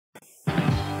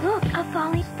A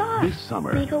falling star. This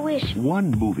summer, Make a wish.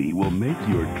 one movie will make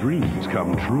your dreams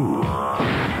come true.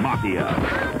 Mafia.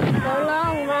 So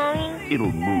long, Mommy.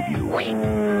 It'll move you,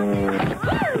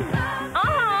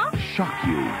 shock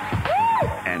you,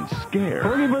 and scare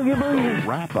the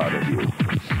rap out of you.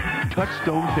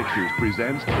 Touchstone Pictures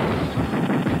presents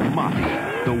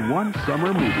Mafia, the one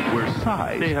summer movie where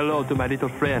size Say hello to my little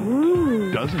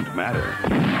friend. doesn't matter.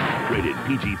 Rated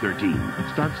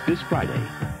PG-13. Starts this Friday.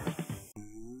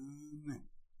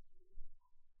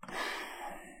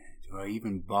 Do I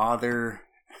even bother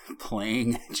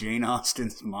playing Jane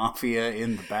Austen's Mafia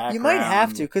in the background? You might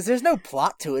have to, because there's no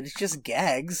plot to it. It's just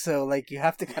gags, so like you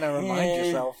have to kind of remind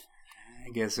yourself. I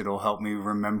guess it'll help me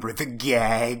remember the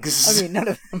gags. I mean, none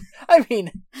of them. I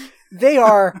mean, they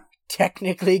are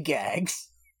technically gags.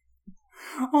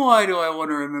 Why do I want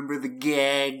to remember the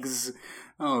gags?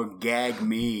 Oh, gag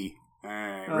me.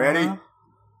 Alright, ready?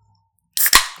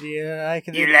 Yeah, I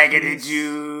can. You like it, the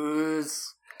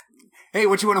juice? Hey,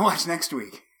 what you want to watch next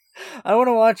week? I want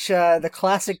to watch the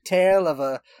classic tale of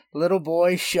a little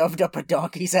boy shoved up a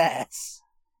donkey's ass.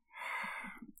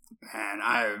 Man,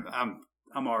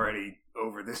 I'm already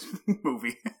over this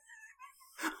movie.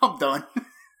 I'm done.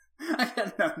 I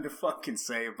got nothing to fucking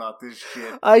say about this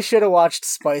shit. I should have watched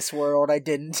Spice World. I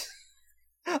didn't.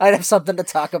 I'd have something to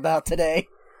talk about today.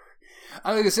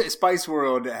 I was gonna say Spice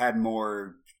World had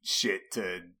more shit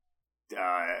to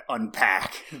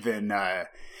unpack than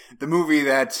the movie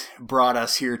that brought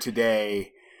us here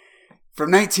today.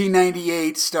 From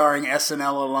 1998, starring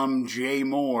SNL alum Jay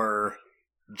Mohr,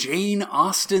 Jane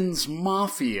Austen's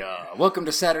Mafia. Welcome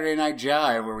to Saturday Night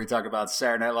Jive, where we talk about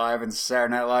Saturday Night Live and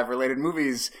Saturday Night Live related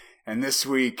movies. And this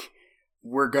week,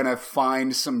 we're gonna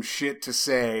find some shit to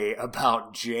say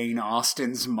about Jane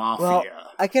Austen's Mafia. Well,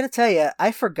 I gotta tell you,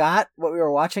 I forgot what we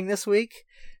were watching this week.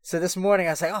 So this morning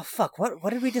I was like, oh fuck, what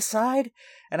did we decide?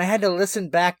 And I had to listen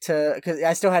back to, because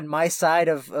I still had my side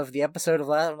of the episode of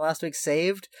last week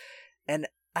saved. And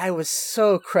I was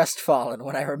so crestfallen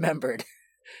when I remembered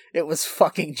it was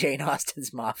fucking Jane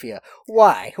Austen's Mafia.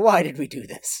 Why? Why did we do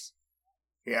this?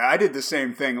 Yeah, I did the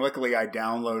same thing. Luckily, I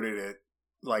downloaded it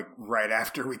like right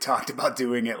after we talked about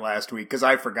doing it last week, because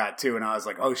I forgot too, and I was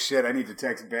like, oh shit, I need to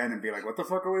text Ben and be like, what the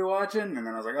fuck are we watching? And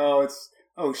then I was like,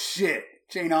 oh shit,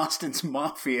 Jane Austen's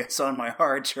Mafia is on my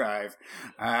hard drive.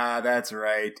 That's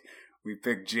right. We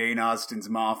picked Jane Austen's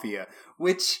Mafia,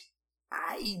 which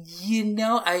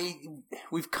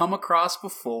we've come across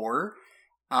before.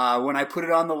 When I put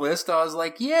it on the list, I was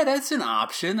like, yeah, that's an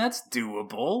option. That's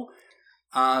doable.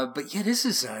 But yeah, this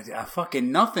is a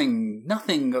fucking nothing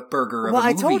burger of a movie. Well,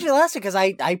 I told you last week because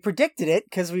I predicted it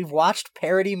because we've watched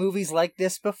parody movies like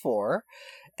this before,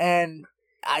 and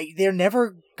they're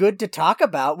never good to talk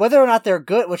about. Whether or not they're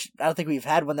good, which I don't think we've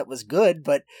had one that was good,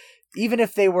 but even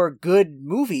if they were good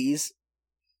movies,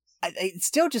 it's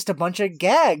still just a bunch of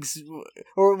gags,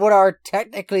 or what are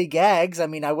technically gags. I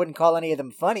mean, I wouldn't call any of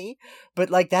them funny, but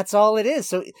like that's all it is.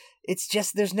 So it's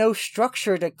just there's no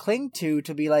structure to cling to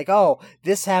be like, oh,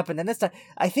 this happened and this.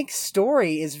 I think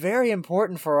story is very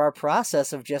important for our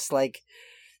process of just like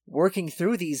working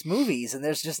through these movies, and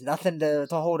there's just nothing to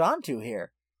hold on to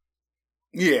here.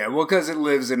 Yeah, well, because it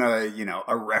lives in a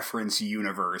reference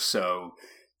universe, so.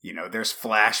 There's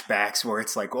flashbacks where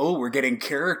it's like, oh, we're getting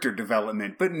character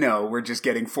development. But no, we're just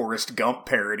getting Forrest Gump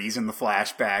parodies in the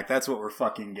flashback. That's what we're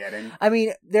fucking getting. I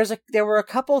mean, there were a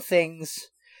couple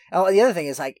things. Oh, the other thing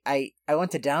is, I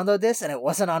went to download this, and it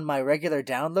wasn't on my regular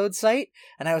download site.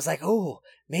 And I was like, oh,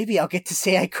 maybe I'll get to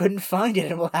say I couldn't find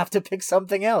it, and we'll have to pick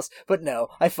something else. But no,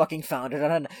 I fucking found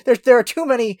it. There are too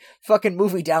many fucking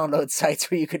movie download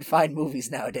sites where you can find movies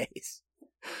nowadays.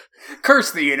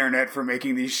 Curse the internet for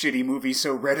making these shitty movies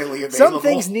so readily available. Some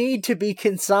things need to be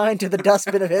consigned to the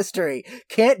dustbin of history.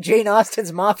 Can't Jane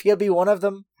Austen's Mafia be one of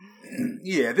them?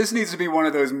 Yeah, this needs to be one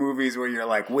of those movies where you're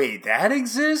like, wait, that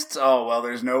exists? Oh, well,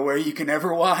 there's no way you can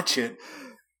ever watch it.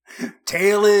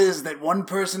 Tale is that one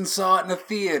person saw it in a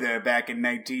theater back in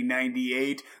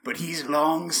 1998, but he's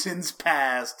long since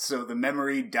passed, so the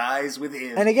memory dies with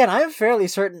him. And again, I'm fairly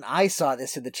certain I saw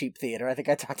this in the cheap theater. I think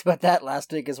I talked about that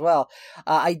last week as well.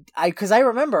 Because I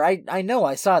remember, I know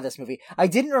I saw this movie. I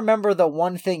didn't remember the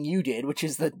one thing you did, which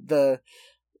is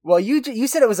well, you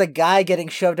said it was a guy getting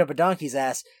shoved up a donkey's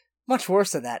ass. Much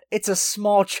worse than that. It's a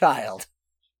small child.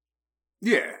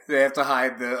 Yeah, they have to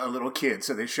hide a little kid,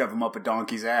 so they shove him up a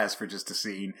donkey's ass for just a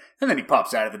scene, and then he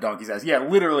pops out of the donkey's ass. Yeah,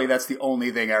 literally, that's the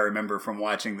only thing I remember from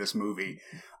watching this movie.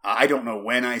 I don't know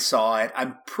when I saw it.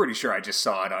 I'm pretty sure I just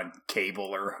saw it on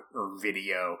cable or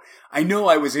video. I know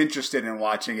I was interested in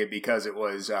watching it because it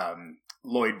was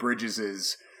Lloyd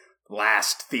Bridges'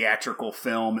 last theatrical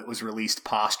film. It was released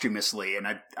posthumously, and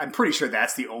I'm pretty sure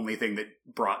that's the only thing that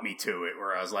brought me to it,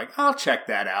 where I was like, I'll check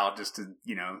that out just to,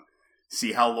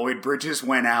 see how Lloyd Bridges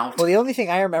went out. Well, the only thing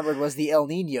I remembered was the El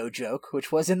Nino joke, which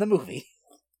was in the movie.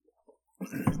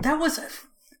 That was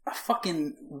a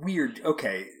fucking weird...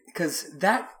 Okay, because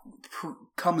that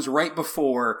comes right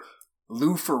before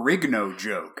Lou Ferrigno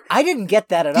joke. I didn't get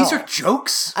that at all. These are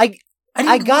jokes?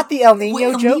 I got the El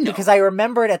Nino joke because I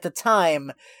remembered at the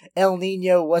time El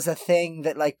Nino was a thing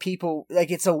that like people like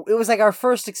it was like our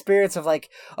first experience of like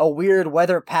a weird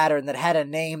weather pattern that had a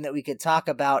name that we could talk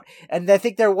about, and I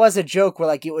think there was a joke where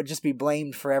like it would just be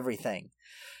blamed for everything.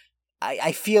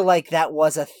 I feel like that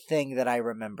was a thing that I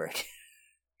remembered.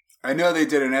 I know they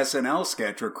did an SNL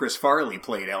sketch where Chris Farley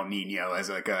played El Nino as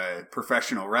like a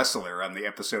professional wrestler on the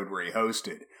episode where he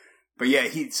hosted. But yeah,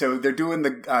 so they're doing the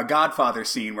Godfather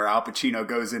scene where Al Pacino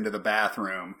goes into the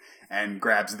bathroom and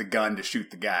grabs the gun to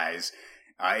shoot the guys.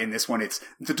 In this one, it's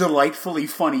the delightfully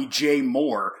funny Jay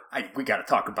Moore. We got to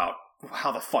talk about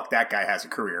how the fuck that guy has a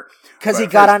career. Because he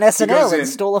got on SNL and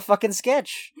stole a fucking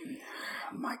sketch.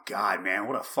 Oh my God, man,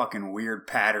 what a fucking weird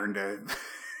pattern to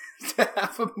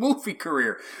have a movie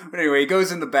career. But anyway, he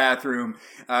goes in the bathroom.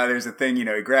 There's a thing,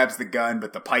 he grabs the gun,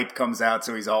 but the pipe comes out,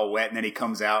 so he's all wet, and then he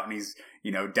comes out and he's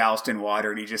doused in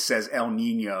water, and he just says El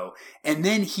Nino. And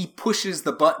then he pushes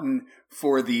the button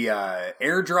for the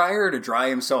air dryer to dry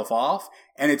himself off,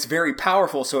 and it's very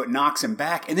powerful, so it knocks him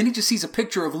back. And then he just sees a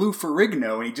picture of Lou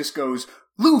Ferrigno, and he just goes,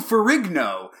 Lou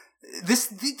Ferrigno!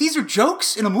 These are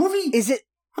jokes in a movie? Is it?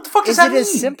 What the fuck does that mean? Is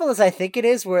it as simple as I think it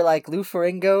is, where like Lou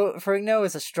Ferrigno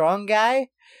is a strong guy,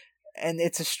 and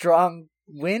it's a strong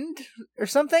wind or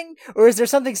something? Or is there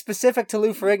something specific to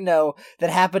Lou Ferrigno that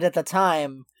happened at the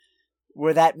time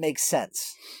where that makes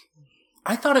sense?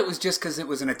 I thought it was just because it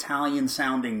was an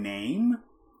Italian-sounding name.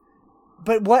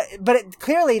 But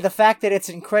clearly the fact that it's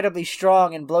incredibly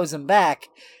strong and blows him back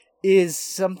is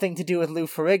something to do with Lou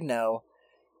Ferrigno.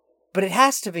 But it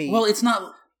has to be. Well, it's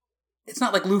not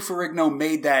like Lou Ferrigno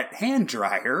made that hand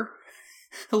dryer.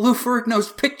 Lou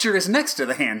Ferrigno's picture is next to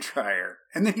the hand dryer.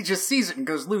 And then he just sees it and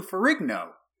goes, Lou Ferrigno.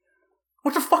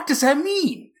 What the fuck does that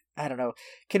mean? I don't know.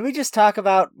 Can we just talk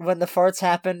about when the farts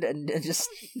happened and just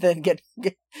then get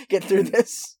through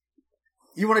this?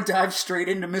 You want to dive straight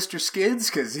into Mr. Skids?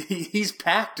 Because he's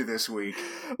packed this week.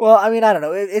 Well, I mean, I don't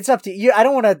know. It's up to you. I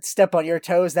don't want to step on your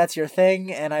toes. That's your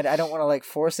thing. And I don't want to, like,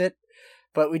 force it.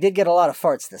 But we did get a lot of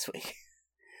farts this week.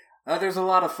 There's a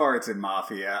lot of farts in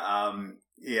Mafia.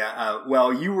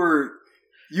 Well, you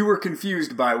were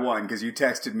confused by one because you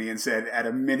texted me and said at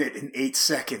 1 minute and 8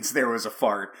 seconds there was a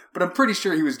fart. But I'm pretty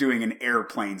sure he was doing an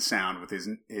airplane sound with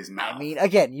his mouth. I mean,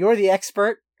 again, you're the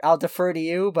expert. I'll defer to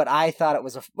you, but I thought it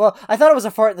was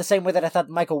a fart in the same way that I thought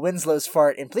Michael Winslow's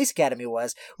fart in Police Academy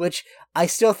was, which I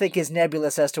still think is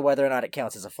nebulous as to whether or not it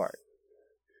counts as a fart.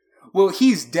 Well,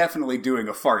 he's definitely doing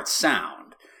a fart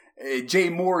sound. Jay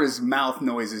Moore's mouth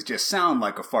noises just sound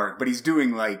like a fart, but he's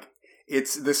doing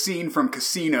it's the scene from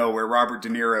Casino where Robert De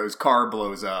Niro's car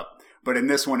blows up. But in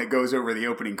this one, it goes over the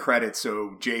opening credits,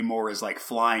 so Jay Moore is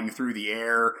flying through the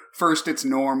air. First it's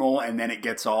normal, and then it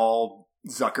gets all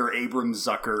Abrams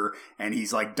Zucker, and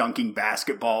he's dunking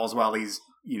basketballs while he's,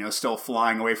 still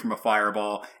flying away from a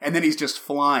fireball. And then he's just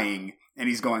flying, and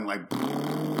he's going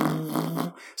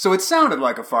so it sounded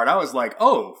like a fart. I was like,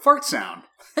 oh, fart sound.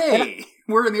 Hey,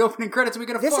 we're in the opening credits, we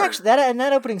get a fart.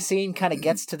 That opening scene kind of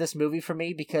gets to this movie for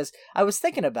me, because I was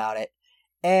thinking about it,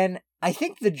 and I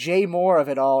think the Jay Moore of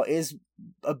it all is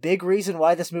a big reason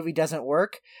why this movie doesn't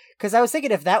work. Because I was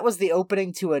thinking if that was the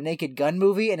opening to a Naked Gun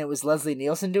movie and it was Leslie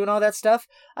Nielsen doing all that stuff,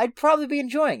 I'd probably be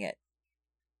enjoying it.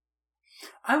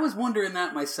 I was wondering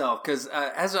that myself, because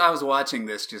as I was watching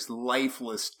this just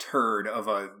lifeless turd of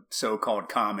a so-called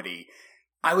comedy,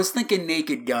 I was thinking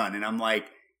Naked Gun, and I'm like,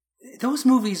 those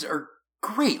movies are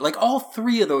great. All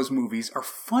three of those movies are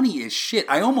funny as shit.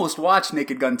 I almost watched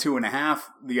Naked Gun 2.5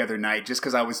 the other night just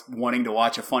because I was wanting to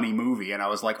watch a funny movie, and I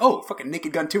was like, oh, fucking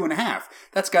Naked Gun 2.5.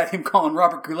 That's got him calling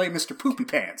Robert Goulet Mr. Poopy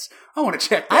Pants. I want to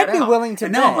check that out. I'd be willing to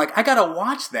And now I'm like, I gotta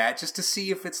watch that just to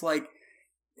see if it's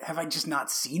have I just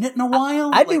not seen it in a while?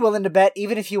 I'd be willing to bet,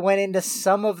 even if you went into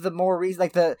some of the more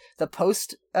the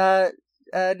post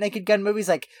Naked Gun movies,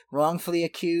 like Wrongfully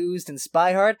Accused and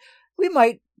Spy Hard, we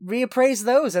might reappraise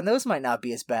those, and those might not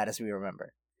be as bad as we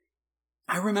remember.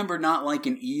 I remember not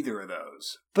liking either of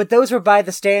those. But those were by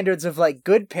the standards of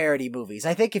good parody movies.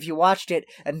 I think if you watched it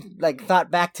and thought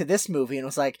back to this movie and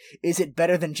was like, is it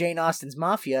better than Jane Austen's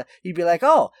Mafia? You'd be like,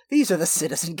 oh, these are the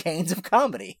Citizen Kanes of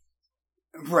comedy.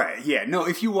 Right, yeah. No,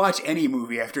 if you watch any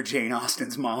movie after Jane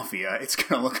Austen's Mafia, it's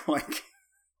going to look like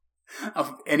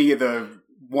any of the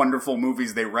wonderful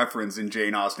movies they reference in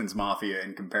Jane Austen's Mafia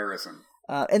in comparison.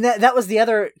 And that was the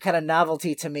other kind of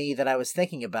novelty to me that I was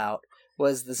thinking about,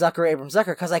 was the Zucker-Abrams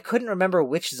Zucker, because I couldn't remember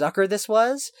which Zucker this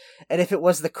was, and if it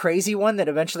was the crazy one that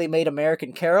eventually made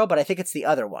American Carol, but I think it's the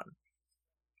other one.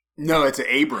 No, it's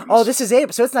Abrams. Oh, this is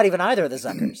Abrams, so it's not even either of the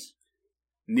Zuckers.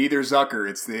 Neither Zucker.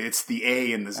 It's the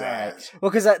A in the Zaz.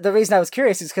 Well, because the reason I was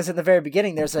curious is because in the very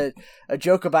beginning there's a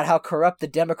joke about how corrupt the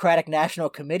Democratic National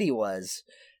Committee was.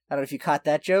 I don't know if you caught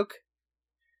that joke.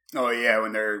 Oh, yeah,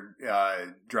 when they're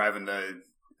driving the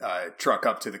truck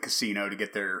up to the casino to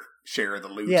get their share of the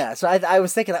loot. Yeah, so I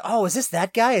was thinking, like, oh, is this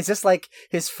that guy? Is this, like,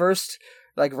 his first,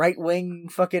 like, right-wing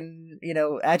fucking,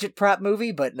 agitprop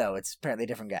movie? But no, it's apparently a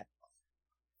different guy.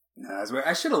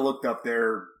 I should have looked up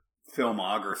their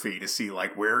filmography to see,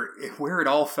 like, where it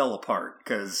all fell apart.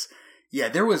 Because, yeah,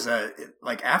 there was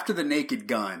after The Naked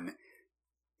Gun,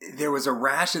 there was a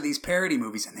rash of these parody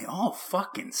movies, and they all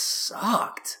fucking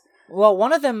sucked. Well,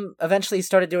 one of them eventually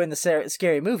started doing the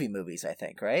Scary Movie movies, I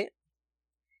think, right?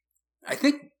 I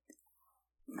think...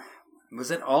 Was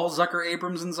it all Zucker,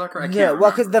 Abrams, and Zucker? I can't remember.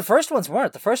 Well, because remember. the first ones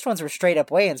weren't. The first ones were straight up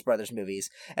Wayans Brothers movies.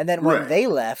 And then when they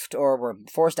left, or were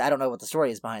forced, I don't know what the story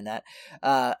is behind that,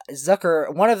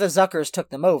 one of the Zuckers took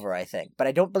them over, I think. But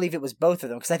I don't believe it was both of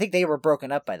them, because I think they were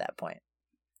broken up by that point.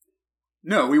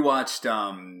 No, we watched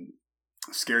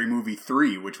Scary Movie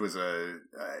 3, which was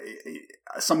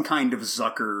some kind of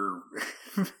Zucker...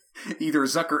 either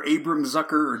Zucker, Abrams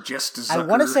Zucker, or just Zucker. I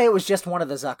want to say it was just one of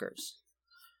the Zuckers.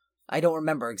 I don't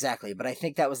remember exactly, but I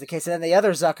think that was the case. And then the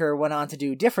other Zucker went on to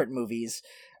do different movies,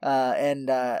 and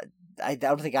I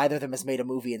don't think either of them has made a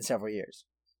movie in several years.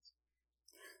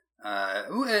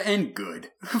 And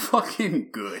good. Fucking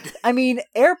good. I mean,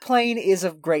 Airplane is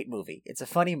a great movie. It's a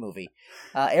funny movie.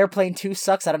 Airplane 2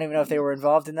 sucks. I don't even know if they were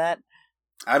involved in that.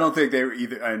 I don't think they were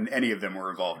any of them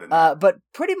were involved in that. But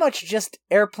pretty much just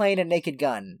Airplane and Naked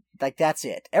Gun. Like, that's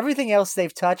it. Everything else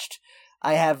they've touched,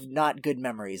 I have not good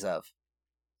memories of.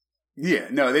 Yeah,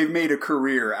 no, they've made a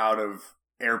career out of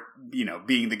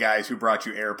being the guys who brought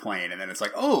you Airplane, and then it's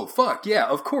like, oh, fuck, yeah,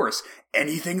 of course.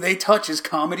 Anything they touch is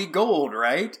comedy gold,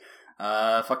 right?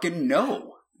 Fucking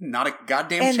no. Not a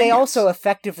goddamn chance. And they also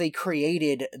effectively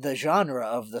created the genre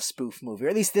of the spoof movie, or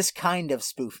at least this kind of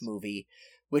spoof movie,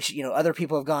 which, other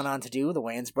people have gone on to do, the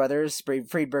Wayans brothers,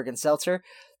 Friedberg and Seltzer,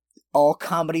 all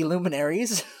comedy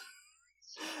luminaries.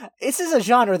 This is a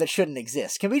genre that shouldn't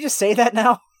exist. Can we just say that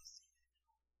now?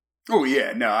 Oh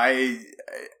yeah, no, I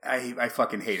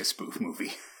fucking hate a spoof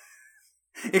movie.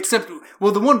 Except,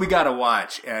 well, the one we gotta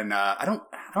watch, and I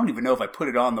don't even know if I put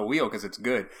it on the wheel because it's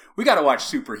good. We gotta watch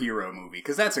Superhero Movie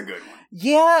because that's a good one.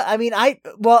 Yeah, I mean,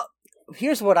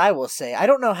 here's what I will say. I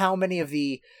don't know how many of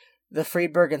the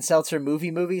Friedberg and Seltzer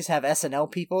movies have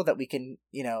SNL people that we can,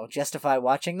 justify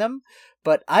watching them,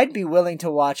 but I'd be willing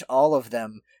to watch all of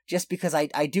them just because I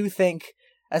do think,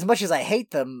 as much as I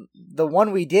hate them, the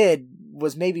one we did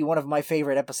was maybe one of my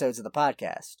favorite episodes of the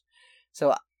podcast.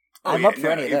 So I'm up for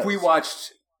any of those.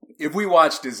 If we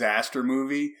watched Disaster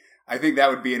Movie, I think that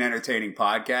would be an entertaining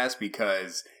podcast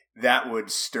because that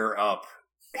would stir up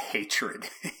hatred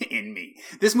in me.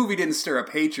 This movie didn't stir up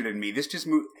hatred in me. This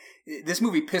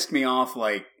movie pissed me off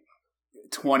like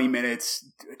 20 minutes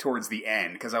towards the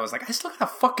end because I was like, I still gotta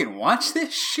fucking watch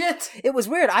this shit. It was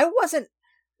weird. I wasn't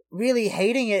really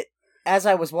hating it as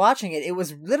I was watching it. It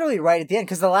was literally right at the end,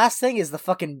 because the last thing is the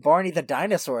fucking Barney the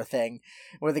Dinosaur thing,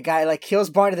 where the guy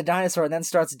kills Barney the Dinosaur and then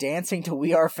starts dancing to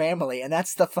We Are Family, and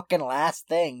that's the fucking last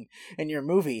thing in your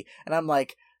movie. And I'm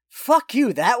like, fuck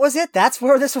you, that was it? That's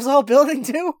where this was all building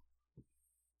to?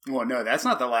 Well, no, that's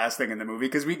not the last thing in the movie,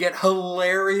 because we get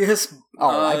hilarious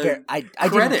I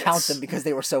credits. didn't count them because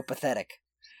they were so pathetic.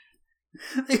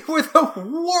 They were the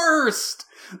worst!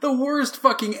 The worst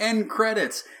fucking end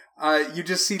credits. You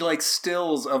just see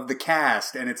stills of the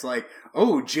cast, and it's like,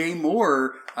 oh, Jay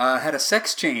Moore had a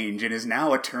sex change and is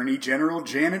now Attorney General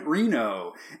Janet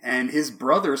Reno, and his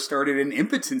brother started an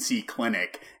impotency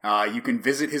clinic. You can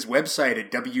visit his website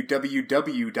at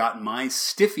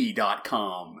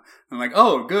www.mystiffy.com. I'm like,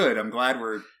 oh, good. I'm glad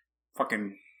we're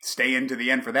fucking staying to the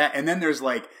end for that. And then there's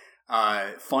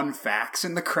fun facts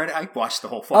in the credit. I watched the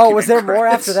whole fucking. Oh, was there more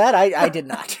credits. after that? I did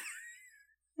not.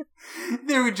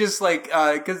 They were just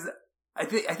because I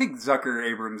think Zucker,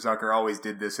 Abrams Zucker always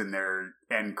did this in their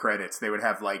end credits. They would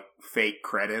have fake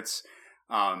credits,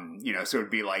 so it'd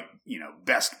be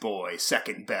best boy,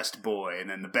 second best boy, and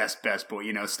then the best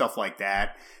boy, stuff like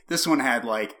that. This one had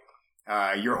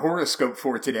your horoscope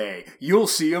for today. You'll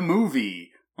see a movie.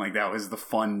 That was the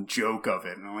fun joke of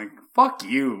it. And I'm like, fuck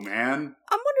you, man.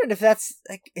 I'm wondering if that's,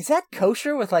 is that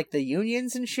kosher with, the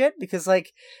unions and shit? Because,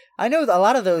 I know a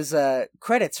lot of those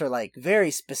credits are like very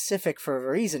specific for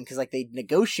a reason because like they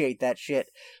negotiate that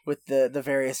shit with the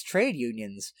various trade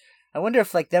unions. I wonder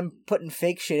if like them putting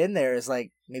fake shit in there is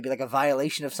like maybe like a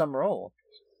violation of some rule.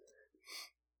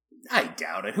 I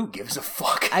doubt it. Who gives a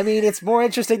fuck? I mean, it's more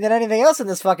interesting than anything else in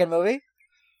this fucking movie.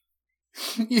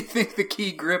 You think the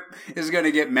Key Grip is going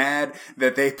to get mad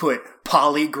that they put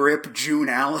Polygrip June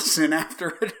Allison after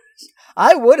it?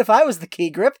 I would if I was the Key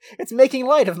Grip. It's making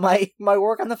light of my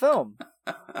work on the film.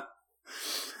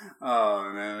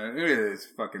 Oh, man. Look at this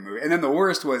fucking movie. And then the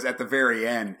worst was at the very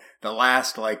end, the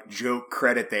last, like, joke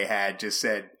credit they had just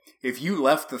said, if you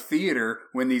left the theater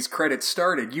when these credits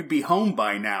started, you'd be home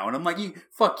by now. And I'm like,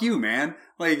 fuck you, man.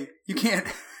 Like, you can't,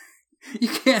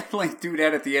 like, do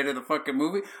that at the end of the fucking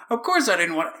movie. Of course I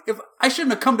didn't want, I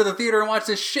shouldn't have come to the theater and watched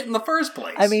this shit in the first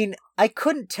place. I mean, I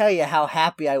couldn't tell you how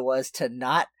happy I was to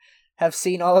not have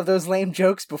seen all of those lame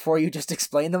jokes before you just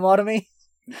explained them all to me.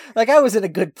 Like, I was in a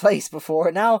good place before,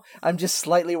 and now I'm just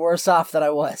slightly worse off than I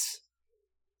was.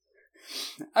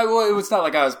 Well, it was not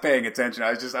like I was paying attention.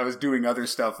 I was doing other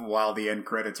stuff while the end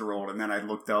credits rolled, and then I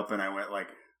looked up and I went like,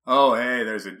 oh, hey,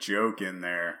 there's a joke in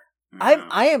there.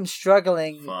 I am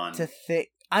struggling Fun. to think.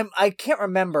 I can't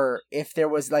remember if there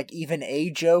was like even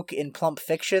a joke in Plump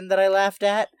Fiction that I laughed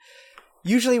at.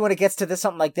 Usually when it gets to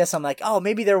something like this, I'm like, oh,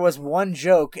 maybe there was one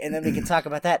joke, and then we can talk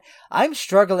about that. I'm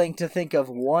struggling to think of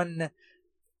one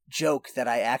joke that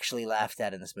I actually laughed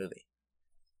at in this movie.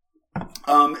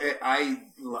 An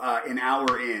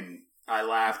hour in, I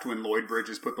laughed when Lloyd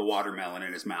Bridges put the watermelon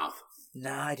in his mouth.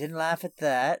 No, I didn't laugh at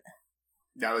that.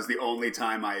 That was the only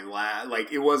time I laughed.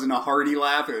 Like, it wasn't a hearty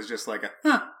laugh. It was just like a,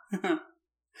 huh.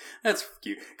 That's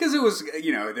cute. Because it was,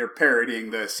 they're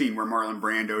parodying the scene where Marlon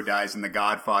Brando dies in The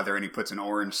Godfather and he puts an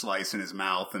orange slice in his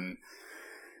mouth and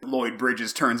Lloyd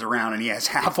Bridges turns around and he has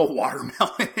half a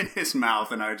watermelon in his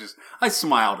mouth, and I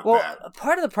smiled at that. Well,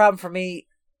 part of the problem for me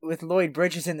with Lloyd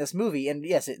Bridges in this movie, and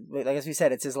yes, like as we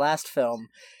said, it's his last film,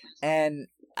 and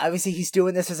obviously he's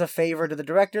doing this as a favor to the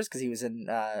directors because he was in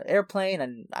Airplane,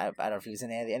 and I don't know if he was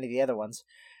in any of the other ones,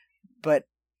 but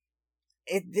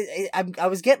I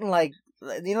was getting like,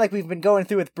 like we've been going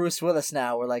through with Bruce Willis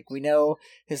now, where like we know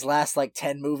his last like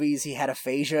 10 movies he had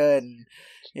aphasia and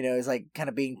he's like kind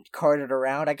of being carted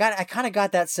around. I kind of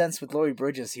got that sense with Lloyd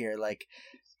Bridges here. Like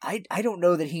I don't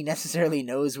know that he necessarily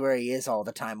knows where he is all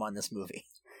the time on this movie.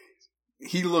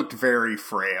 He looked very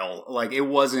frail. Like it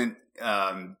wasn't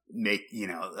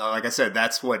like I said,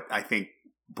 that's what I think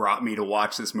brought me to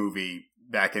watch this movie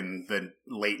back in the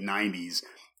late 90s.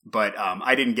 But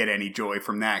I didn't get any joy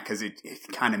from that because it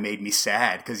kind of made me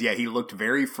sad. Because, yeah, he looked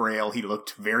very frail. He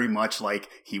looked very much like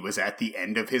he was at the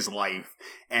end of his life.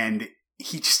 And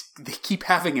they keep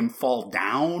having him fall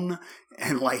down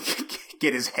and, like,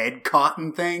 get his head caught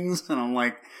in things. And I'm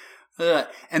like, ugh.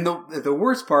 And the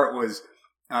worst part was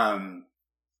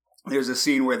there's a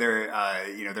scene where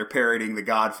they're parodying the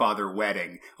Godfather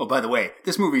wedding. Oh, by the way,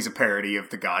 this movie's a parody of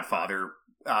the Godfather.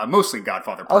 Mostly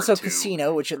Godfather Part also 2.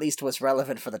 Casino, which at least was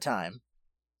relevant for the time.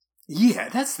 Yeah,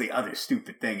 that's the other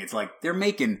stupid thing. It's like they're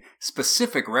making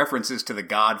specific references to The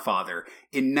Godfather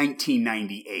in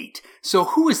 1998. So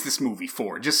who is this movie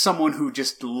for? Just someone who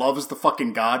just loves the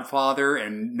fucking Godfather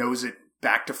and knows it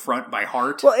back to front by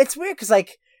heart? Well, it's weird because,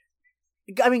 like,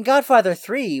 I mean, Godfather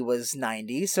 3 was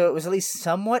 90, so it was at least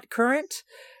somewhat current.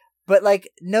 But, like,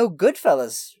 no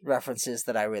Goodfellas references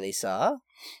that I really saw.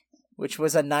 Which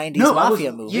was a 90s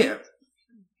mafia movie. Yeah.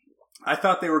 I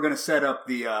thought they were going to set up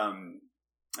the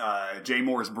Jay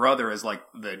Moore's brother as like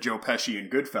the Joe Pesci in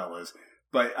Goodfellas.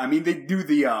 But I mean they do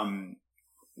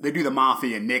the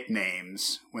mafia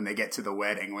nicknames when they get to the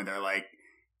wedding when they're like,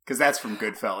 because that's from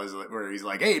Goodfellas where he's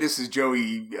like, hey, this is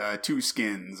Joey Two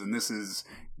Skins and this is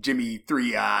Jimmy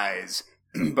Three Eyes.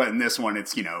 But in this one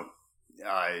it's,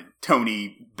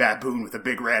 Tony Baboon with a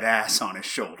big red ass on his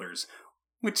shoulders.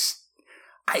 Which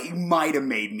I might have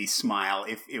made me smile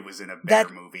if it was in a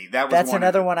better movie. That's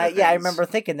another one. I remember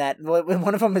thinking that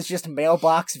one of them is just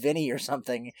Mailbox Vinny or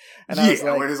something. And I was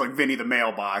like, where it's like Vinny the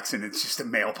Mailbox, and it's just a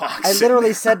mailbox. I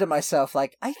literally said to myself,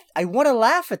 like, I want to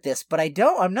laugh at this, but I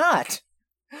don't. I'm not.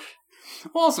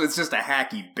 Also, it's just a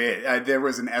hacky bit. There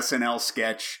was an SNL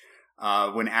sketch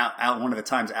when one of the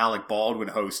times Alec Baldwin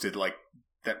hosted, like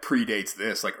that predates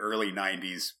this, like early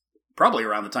 '90s, probably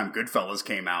around the time Goodfellas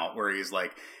came out, where he's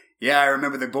like, yeah, I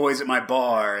remember the boys at my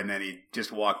bar, and then he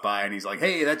just walked by and he's like,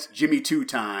 hey, that's Jimmy 2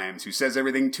 times, who says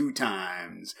everything 2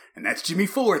 times. And that's Jimmy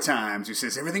 4 times, who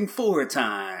says everything 4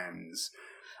 times.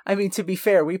 I mean, to be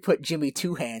fair, we put Jimmy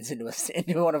Two Hands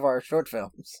into one of our short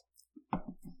films.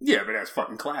 Yeah, but that's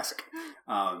fucking classic.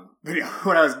 But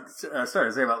what I was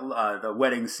starting to say about the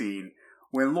wedding scene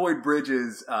when Lloyd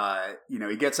Bridges,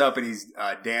 he gets up and he's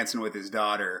dancing with his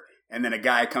daughter, and then a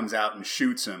guy comes out and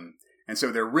shoots him. And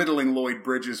so they're riddling Lloyd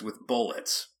Bridges with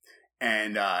bullets.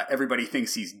 And everybody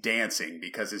thinks he's dancing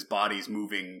because his body's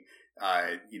moving,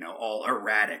 all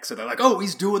erratic. So they're like, oh,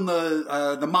 he's doing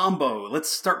the mambo. Let's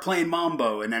start playing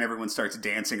mambo. And then everyone starts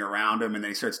dancing around him, and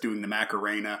then he starts doing the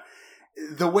Macarena.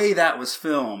 The way that was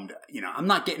filmed, I'm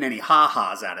not getting any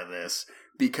ha-has out of this,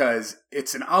 because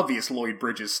it's an obvious Lloyd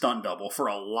Bridges stunt double for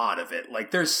a lot of it.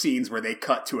 Like, there's scenes where they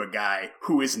cut to a guy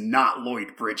who is not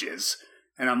Lloyd Bridges.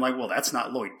 And I'm like, well, that's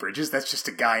not Lloyd Bridges. That's just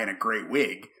a guy in a gray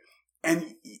wig.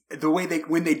 And the way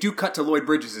when they do cut to Lloyd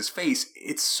Bridges' face,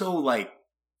 it's so like,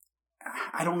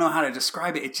 I don't know how to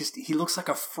describe it. He looks like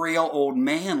a frail old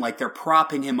man, like they're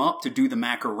propping him up to do the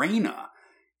Macarena.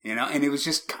 And it was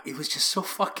just so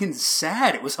fucking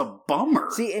sad. It was a bummer.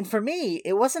 See, and for me,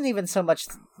 it wasn't even so much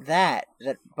that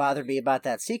bothered me about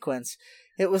that sequence.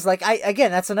 It was like,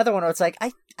 that's another one where it's like,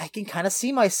 I can kind of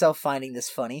see myself finding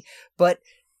this funny, but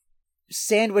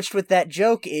sandwiched with that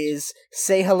joke is,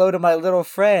 say hello to my little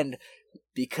friend,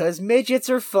 because midgets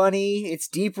are funny. It's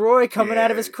Deep Roy coming out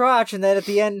of his crotch, and then at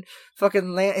the end,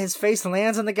 fucking his face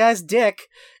lands on the guy's dick,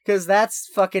 because that's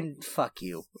fucking, fuck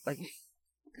you. Like...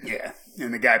 Yeah,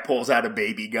 and the guy pulls out a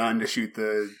baby gun to shoot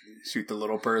the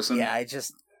little person. Yeah, I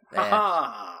just...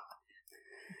 Ha-ha!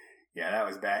 Yeah, that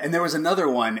was bad. And there was another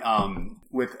one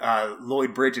with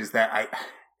Lloyd Bridges that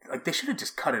they should have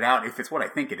just cut it out if it's what I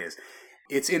think it is.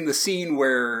 It's in the scene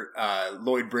where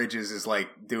Lloyd Bridges is like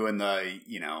doing the,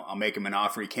 I'll make him an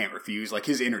offer he can't refuse, like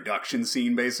his introduction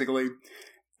scene basically.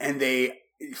 And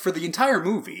for the entire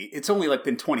movie, it's only like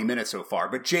been 20 minutes so far,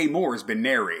 but Jay Moore has been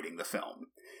narrating the film.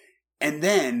 And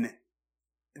then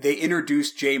they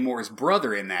introduced Jay Moore's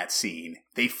brother in that scene.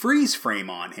 They freeze frame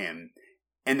on him,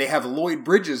 and they have Lloyd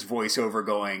Bridges' voiceover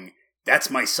going, "That's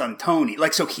my son Tony."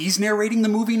 Like, so he's narrating the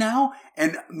movie now?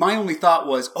 And my only thought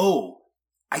was,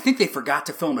 I think they forgot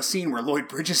to film a scene where Lloyd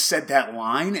Bridges said that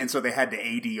line, and so they had to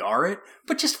ADR it.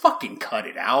 But just fucking cut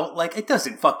it out. Like, it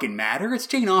doesn't fucking matter. It's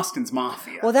Jane Austen's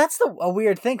Mafia. Well, that's a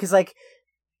weird thing, because, like,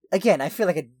 again, I feel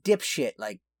like a dipshit,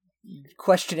 like,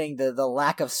 questioning the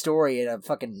lack of story in a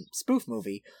fucking spoof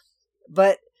movie.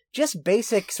 But just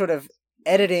basic sort of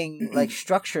editing, like,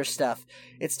 structure stuff.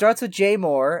 It starts with Jay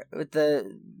Moore, with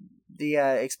the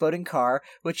exploding car,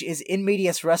 which is in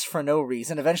medias res for no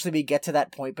reason. Eventually we get to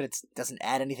that point, but it doesn't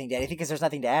add anything to anything because there's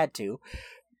nothing to add to.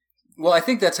 Well, I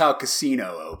think that's how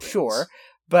Casino opens. Sure,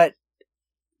 but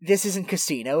this isn't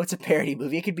Casino. It's a parody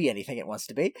movie. It could be anything it wants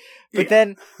to be. But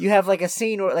then you have like a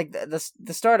scene where, like,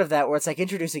 the start of that where it's like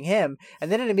introducing him,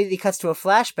 and then it immediately cuts to a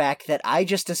flashback that I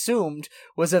just assumed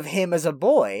was of him as a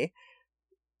boy,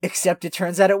 except it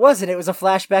turns out it wasn't. It was a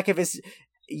flashback of his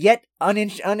yet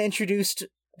unintroduced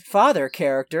father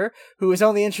character, who was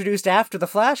only introduced after the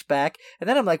flashback. And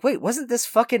then I'm like, wait, wasn't this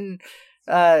fucking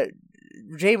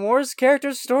Jay Moore's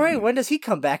character's story? When does he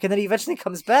come back? And then he eventually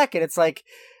comes back, and it's like,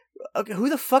 okay, who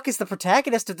the fuck is the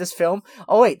protagonist of this film?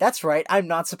 Oh wait, that's right, I'm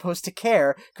not supposed to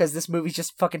care, because this movie's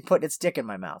just fucking putting its dick in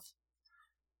my mouth.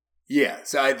 Yeah,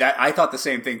 so I thought the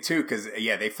same thing too, because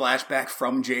they flash back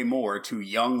from Jay Moore to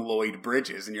young Lloyd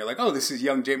Bridges, and you're like, oh, this is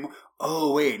young Jay Moore.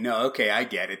 Oh wait, no, okay, I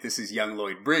get it. This is young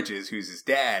Lloyd Bridges, who's his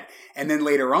dad. And then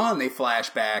later on, they flash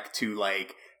back to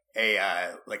like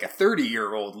a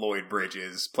 30-year-old Lloyd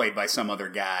Bridges, played by some other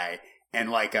guy, and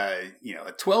like a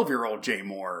 12-year-old Jay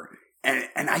Moore, and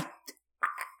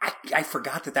I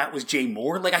forgot that was Jay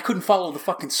Moore. Like, I couldn't follow the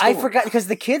fucking story. I forgot because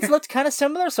the kids looked kind of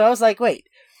similar, so I was like, wait.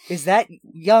 Is that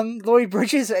young Lloyd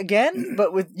Bridges again?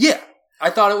 But with I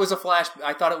thought it was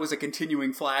I thought it was a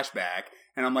continuing flashback,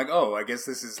 and I'm like, oh, I guess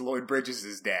this is Lloyd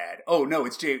Bridges' dad. Oh no,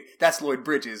 that's Lloyd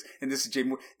Bridges, and this is Jay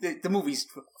Moore. The movie's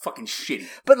fucking shitty.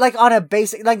 But like on a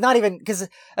basic, like not even, because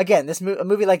again, a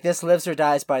movie like this lives or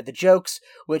dies by the jokes,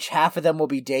 which half of them will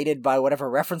be dated by whatever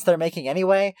reference they're making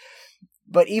anyway.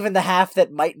 But even the half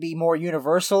that might be more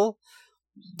universal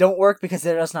don't work because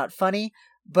they're just not funny.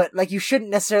 But, like, you shouldn't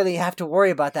necessarily have to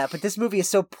worry about that. But this movie is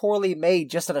so poorly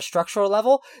made just at a structural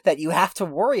level that you have to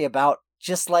worry about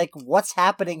just, like, what's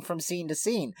happening from scene to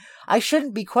scene. I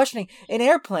shouldn't be questioning. In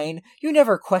Airplane, you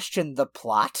never question the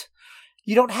plot.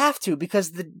 You don't have to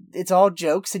because it's all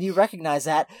jokes and you recognize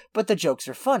that, but the jokes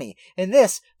are funny. In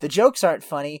this, the jokes aren't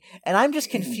funny, and I'm just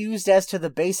confused as to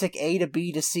the basic A to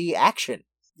B to C action.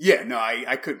 Yeah, no,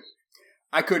 I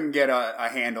couldn't get a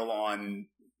handle on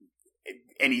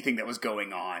anything that was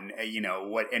going on,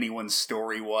 what anyone's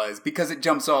story was, because it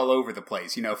jumps all over the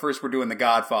place. First we're doing The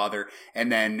Godfather,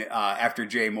 and then after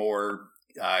Jay Moore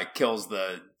kills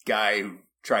the guy who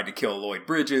tried to kill Lloyd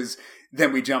Bridges.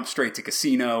 Then we jump straight to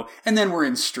Casino, and then we're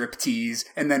in Striptease,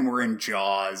 and then we're in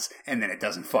Jaws, and then it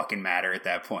doesn't fucking matter at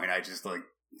that point. I just, like,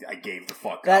 I gave the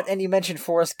fuck up. And you mentioned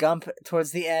Forrest Gump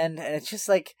towards the end, and it's just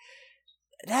like,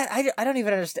 that, I don't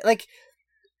even understand. Like,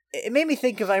 it made me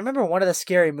think of, I remember one of the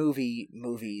Scary Movie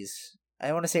movies,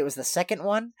 I want to say it was the second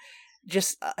one,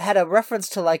 just had a reference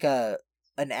to, like,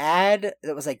 an ad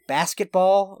that was like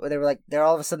basketball, where they were like, they're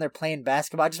all of a sudden they're playing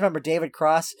basketball. I just remember David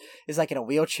Cross is like in a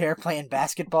wheelchair playing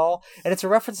basketball, and it's a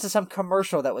reference to some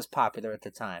commercial that was popular at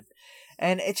the time.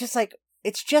 And it's just like,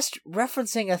 it's just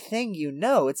referencing a thing,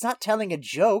 it's not telling a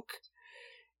joke.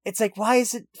 It's like, why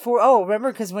is it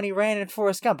remember, because when he ran in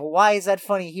Forrest Gump, why is that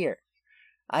funny here?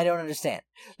 I don't understand.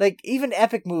 Like, even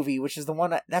Epic Movie, which is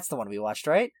that's the one we watched,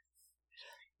 right?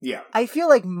 Yeah. I feel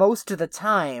like most of the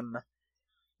time,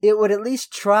 it would at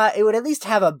least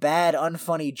have a bad,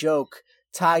 unfunny joke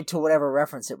tied to whatever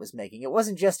reference it was making. It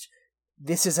wasn't just,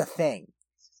 this is a thing.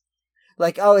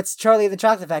 Like, oh, it's Charlie and the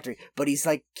Chocolate Factory, but he's,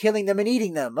 like, killing them and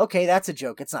eating them. Okay, that's a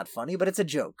joke. It's not funny, but it's a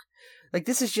joke. Like,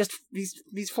 this is just,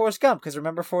 he's Forrest Gump, because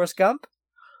remember Forrest Gump?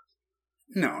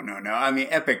 No. I mean,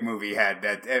 Epic Movie had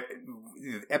that.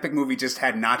 Epic Movie just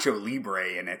had Nacho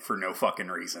Libre in it for no fucking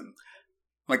reason.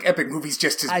 Like, Epic Movie's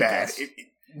just as bad.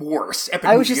 Worse.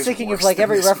 I was just thinking of, like,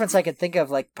 every reference I could think of,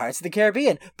 like, Pirates of the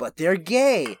Caribbean, but they're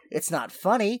gay. It's not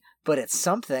funny, but it's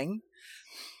something.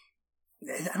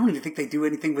 I don't even think they do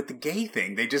anything with the gay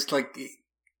thing. They just, like,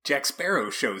 Jack Sparrow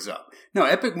shows up. No,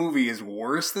 Epic Movie is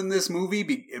worse than this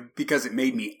movie because it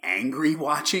made me angry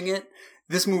watching it.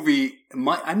 This movie,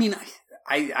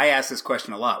 I ask this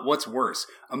question a lot. What's worse?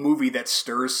 A movie that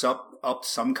stirs up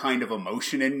some kind of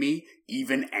emotion in me,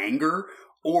 even anger,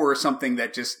 or something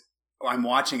that just, I'm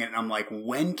watching it and I'm like,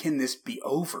 when can this be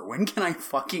over? When can I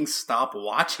fucking stop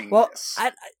watching this?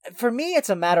 For me, it's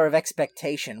a matter of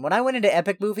expectation. When I went into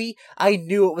Epic Movie, I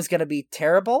knew it was going to be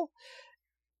terrible.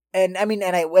 And I mean,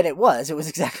 when it was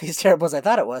exactly as terrible as I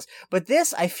thought it was. But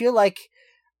this, I feel like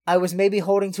I was maybe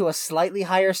holding to a slightly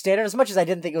higher standard. As much as I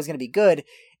didn't think it was going to be good,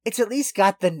 it's at least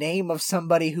got the name of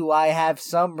somebody who I have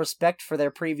some respect for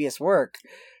their previous work.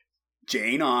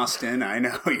 Jane Austen, I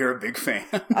know you're a big fan.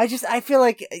 I feel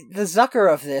like the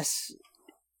Zucker of this,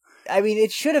 I mean,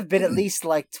 it should have been at least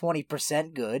like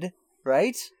 20% good,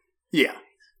 right? Yeah.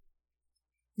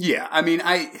 Yeah, I mean,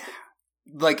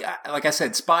 like I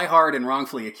said, Spy Hard and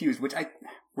Wrongfully Accused,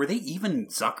 were they even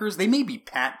Zuckers? They may be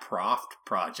Pat Proft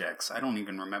projects. I don't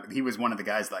even remember. He was one of the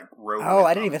guys that wrote. Oh,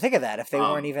 I didn't even think of that. If they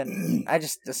weren't even, I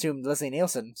just assumed Leslie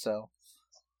Nielsen. So.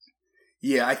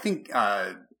 Yeah, I think.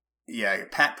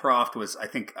 Pat Proft was, I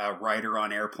think, a writer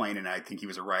on Airplane, and I think he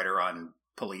was a writer on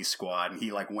Police Squad, and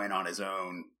he like went on his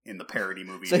own in the parody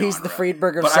movie. So he's the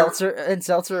Friedberg of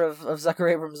Seltzer of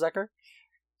Zucker Abrams Zucker.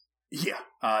 Yeah,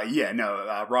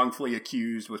 Wrongfully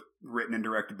Accused was written and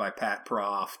directed by Pat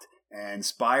Proft, and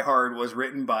Spy Hard was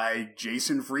written by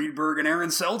Jason Friedberg and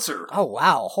Aaron Seltzer. Oh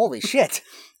wow! Holy shit!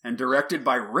 And directed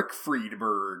by Rick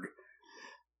Friedberg,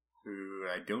 who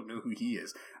I don't know who he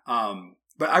is.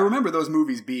 But I remember those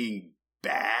movies being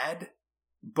bad,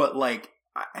 but like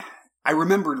I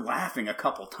remember laughing a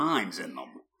couple times in them.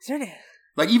 Is there any...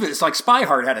 Like even it's like Spy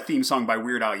Hard had a theme song by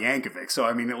Weird Al Yankovic, so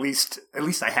I mean at least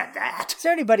I had that. Is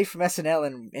there anybody from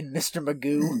SNL in Mr.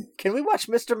 Magoo? Can we watch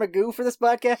Mr. Magoo for this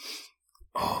podcast?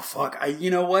 Oh fuck! You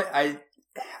know what? I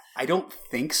don't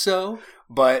think so.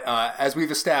 But as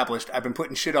we've established, I've been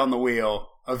putting shit on the wheel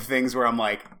of things where I'm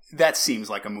like, that seems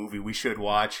like a movie we should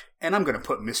watch, and I'm going to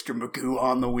put Mr. Magoo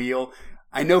on the wheel.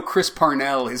 I know Chris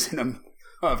Parnell is in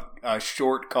a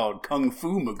short called Kung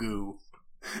Fu Magoo,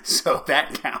 so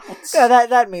that counts. Yeah,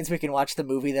 that means we can watch the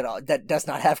movie that does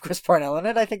not have Chris Parnell in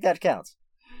it. I think that counts.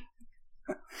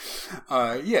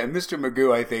 Yeah, Mr.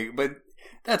 Magoo, I think, but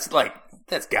that's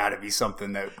got to be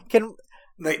something that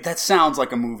that sounds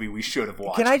like a movie we should have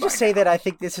watched. Can I just say that I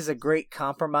think this is a great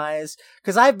compromise?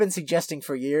 Because I've been suggesting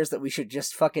for years that we should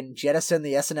just fucking jettison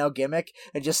the SNL gimmick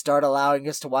and just start allowing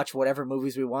us to watch whatever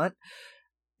movies we want.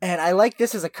 And I like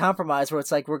this as a compromise where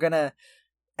it's like we're going to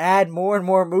add more and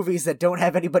more movies that don't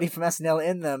have anybody from SNL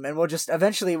in them, and we'll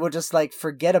just like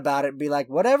forget about it and be like,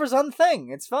 whatever's on the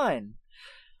thing, it's fine.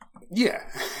 Yeah.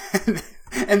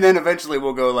 And then eventually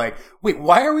we'll go like, wait,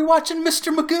 why are we watching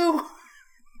Mr. Magoo?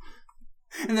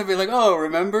 And they'll be like, oh,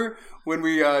 remember when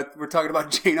we were talking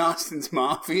about Jane Austen's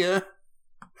Mafia?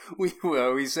 We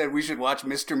said we should watch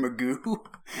Mr. Magoo,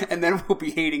 and then we'll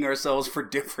be hating ourselves for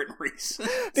different reasons.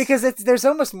 Because there's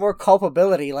almost more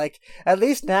culpability. Like, at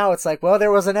least now it's like, well,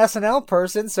 there was an SNL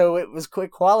person, so it was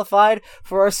qualified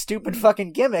for our stupid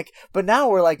fucking gimmick. But now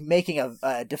we're like making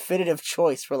a definitive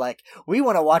choice. We're like, we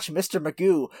want to watch Mr.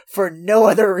 Magoo for no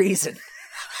other reason.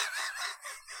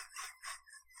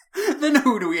 then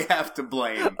who do we have to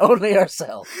blame? Only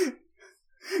ourselves.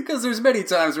 Because there's many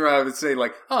times where I would say,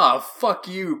 like, fuck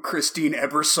you, Christine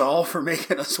Ebersol, for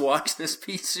making us watch this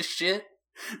piece of shit.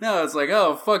 No, it's like,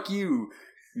 fuck you,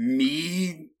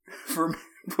 me, for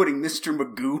putting Mr.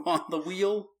 Magoo on the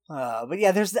wheel. But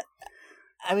yeah, there's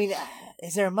I mean,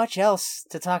 is there much else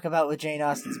to talk about with Jane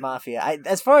Austen's Mafia?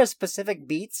 As far as specific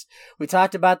beats, we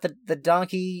talked about the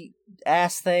donkey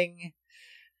ass thing.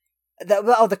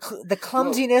 The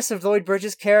clumsiness of Lloyd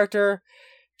Bridges' character,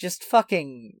 just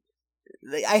fucking.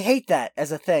 I hate that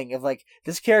as a thing of like,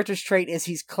 this character's trait is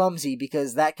he's clumsy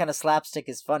because that kind of slapstick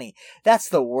is funny. That's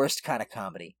the worst kind of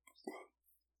comedy.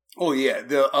 Oh yeah,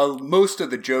 the most of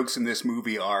the jokes in this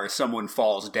movie are someone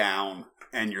falls down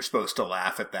and you're supposed to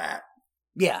laugh at that.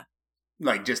 Yeah.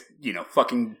 Like just,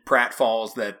 fucking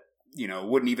pratfalls that,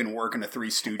 wouldn't even work in a Three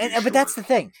Stooges But that's the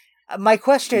thing. My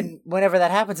question whenever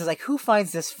that happens is like, who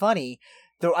finds this funny?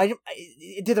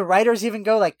 Do the writers even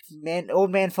go like, old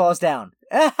man falls down?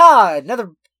 Aha!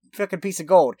 Another fucking piece of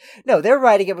gold. No, they're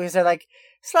writing it because they're like,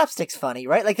 slapstick's funny,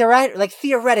 right? Like like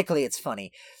theoretically it's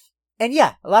funny. And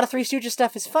yeah, a lot of Three Stooges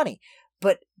stuff is funny.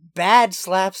 But bad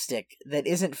slapstick that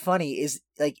isn't funny is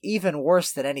like even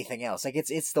worse than anything else. Like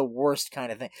it's the worst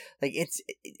kind of thing. Like it's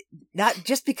not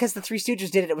just because the Three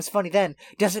Stooges did it was funny then,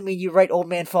 doesn't mean you write Old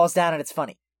Man Falls Down and it's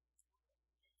funny.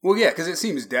 Well, yeah, because it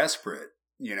seems desperate.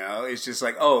 It's just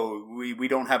like, we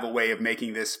don't have a way of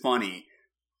making this funny.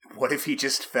 What if he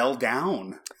just fell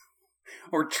down?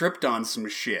 Or tripped on some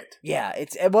shit? Yeah,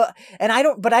 and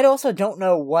I also don't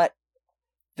know what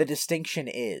the distinction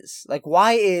is. Like,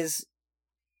 why is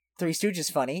Three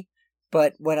Stooges funny,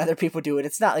 but when other people do it,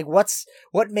 it's not? Like,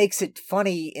 what makes it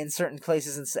funny in certain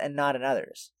places and not in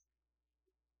others?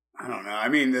 I don't know. I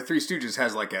mean, the Three Stooges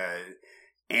has like a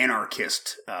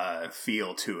anarchist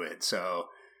feel to it, so...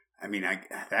 I mean,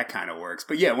 that kind of works.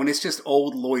 But yeah, when it's just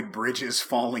old Lloyd Bridges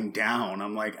falling down,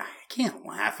 I'm like, I can't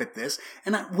laugh at this.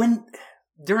 And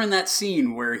during that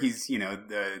scene where he's, make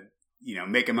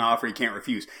him an offer he can't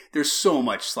refuse, there's so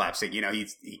much slapstick.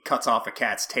 He cuts off a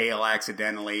cat's tail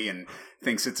accidentally and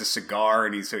thinks it's a cigar,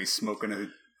 and he's smoking a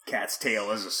cat's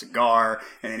tail as a cigar,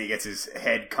 and then he gets his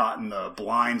head caught in the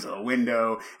blinds of the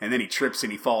window, and then he trips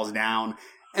and he falls down.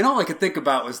 And all I could think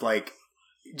about was like,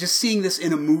 just seeing this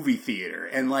in a movie theater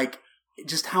and like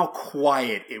just how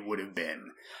quiet it would have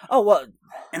been. Oh, well.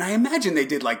 And I imagine they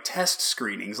did like test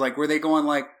screenings, like where they going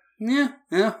like, yeah,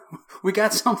 we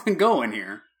got something going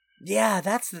here. Yeah,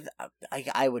 that's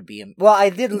I would be. Well, I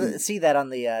did see that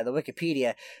on the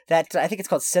Wikipedia. That I think it's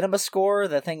called Cinema Score,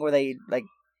 the thing where they like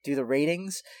do the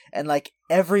ratings, and like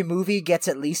every movie gets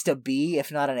at least a B,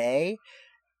 if not an A.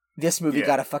 This movie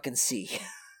got a fucking C.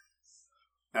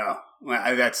 Oh,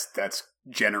 well, that's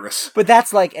generous. But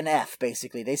that's like an F,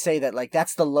 basically. They say that like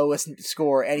that's the lowest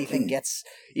score anything gets,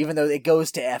 even though it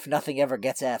goes to F, nothing ever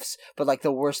gets Fs. But like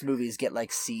the worst movies get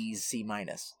like C's, C-.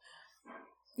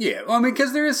 Yeah, well, I mean,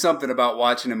 because there is something about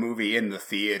watching a movie in the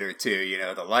theater, too.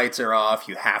 The lights are off,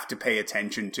 you have to pay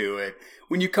attention to it.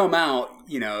 When you come out,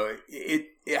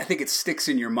 I think it sticks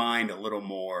in your mind a little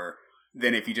more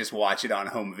than if you just watch it on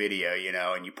home video,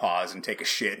 and you pause and take a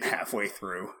shit halfway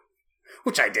through.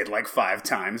 Which I did like 5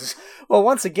 times. Well,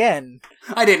 once again...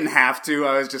 I didn't have to.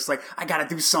 I was just like, I gotta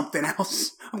do something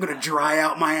else. I'm gonna dry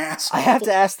out my ass. I have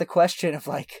to ask the question of,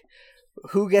 like,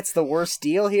 who gets the worst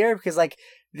deal here? Because, like,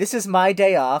 this is my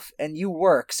day off, and you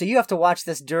work, so you have to watch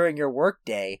this during your work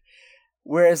day.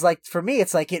 Whereas, like, for me,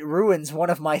 it's like it ruins one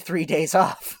of my 3 days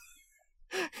off.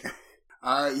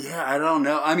 Yeah, I don't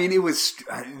know. I mean, it was...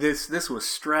 This was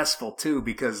stressful, too,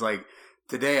 because, like...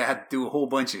 Today I had to do a whole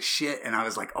bunch of shit, and I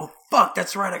was like, oh, fuck,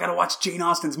 that's right, I gotta watch Jane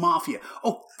Austen's Mafia.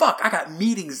 Oh, fuck, I got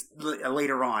meetings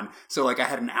later on. So, like, I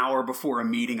had an hour before a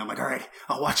meeting. I'm like, all right,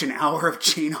 I'll watch an hour of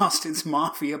Jane Austen's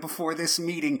Mafia before this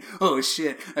meeting. Oh,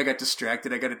 shit, I got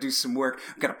distracted. I gotta do some work.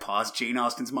 I gotta pause Jane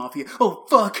Austen's Mafia. Oh,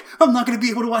 fuck, I'm not gonna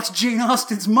be able to watch Jane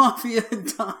Austen's Mafia in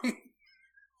time.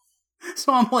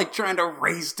 So I'm, like, trying to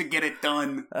race to get it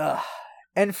done.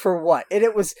 And for what? And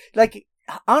it was, like,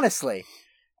 honestly...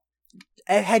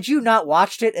 Had you not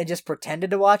watched it and just pretended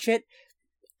to watch it,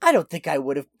 I don't think I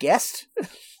would have guessed.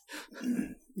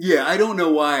 Yeah, I don't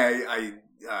know why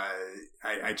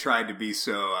I tried to be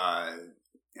so on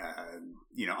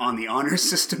the honor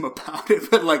system about it,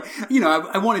 but like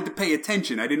I wanted to pay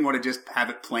attention. I didn't want to just have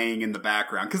it playing in the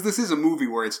background because this is a movie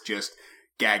where it's just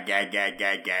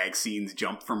gag scenes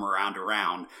jump from around to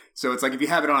around. So it's like if you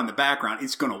have it on in the background,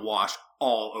 it's gonna wash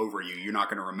all over you. You're not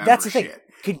going to remember. That's the thing. Shit.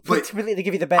 Completely to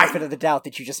give you the benefit of the doubt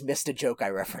that you just missed a joke I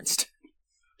referenced.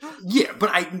 Yeah,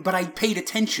 but I paid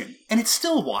attention, and it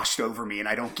still washed over me, and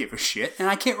I don't give a shit, and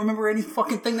I can't remember any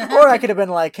fucking thing that happened. Or I could have been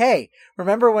like, hey,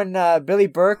 remember when Billy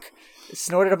Burke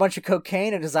snorted a bunch of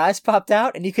cocaine and his eyes popped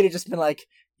out? And you could have just been like,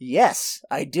 yes,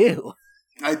 I do.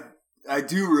 I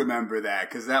do remember that,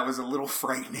 because that was a little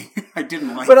frightening. I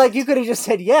didn't like But it. you could have just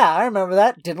said, yeah, I remember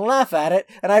that, didn't laugh at it,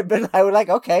 and I would like,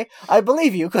 okay, I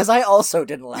believe you, because I also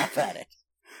didn't laugh at it.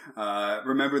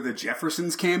 Remember the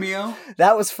Jeffersons cameo?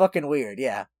 That was fucking weird,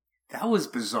 yeah. That was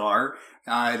bizarre.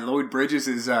 Lloyd Bridges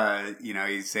is,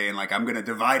 he's saying, like, I'm going to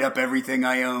divide up everything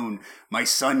I own. My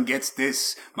son gets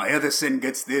this, my other son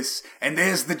gets this, and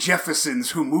there's the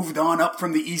Jeffersons who moved on up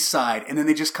from the east side. And then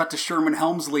they just cut to Sherman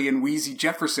Helmsley and Wheezy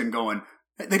Jefferson going,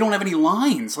 they don't have any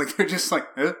lines. Like, they're just like,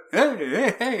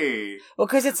 hey. Well,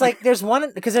 because it's like, there's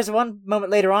one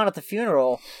moment later on at the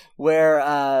funeral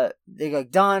where they go,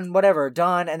 Don,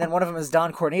 and then one of them is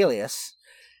Don Cornelius.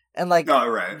 And like, oh,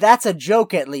 right. That's a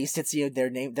joke at least. It's,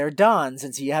 they're Dons,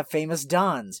 and so you have famous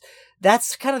Dons.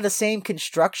 That's kind of the same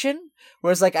construction,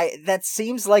 whereas like, that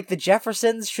seems like the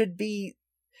Jeffersons should be,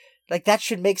 like, that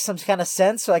should make some kind of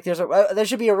sense. So, like, there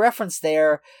should be a reference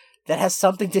there that has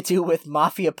something to do with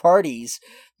mafia parties,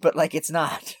 but like, it's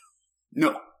not.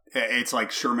 No, it's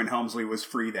like Sherman Helmsley was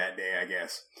free that day, I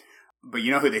guess. But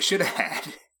you know who they should have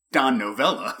had? Don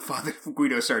Novella, Father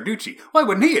Guido Sarducci. Why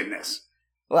wasn't he in this?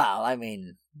 Well, I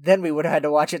mean, then we would have had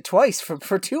to watch it twice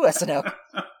for two SNL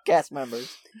cast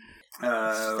members.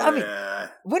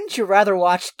 Wouldn't you rather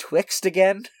watch Twixt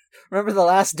again? Remember the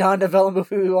last Don Novella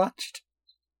movie we watched?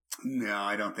 No,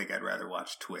 I don't think I'd rather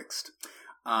watch Twixt.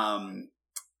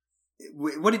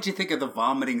 What did you think of the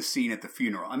vomiting scene at the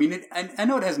funeral? I mean, I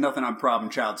know it has nothing on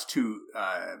Problem Child's 2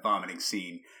 vomiting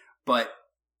scene, but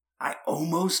I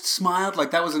almost smiled.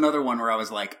 Like, that was another one where I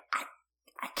was like,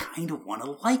 I kind of want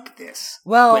to like this,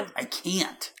 but I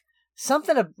can't.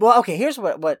 Okay, here's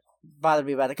what bothered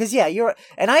me about it. Because, yeah,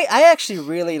 I actually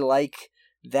really like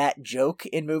that joke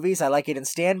in movies. I like it in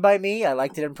Stand By Me. I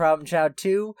liked it in Problem Child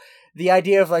 2. The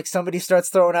idea of, like, somebody starts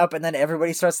throwing up and then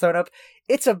everybody starts throwing up.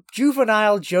 It's a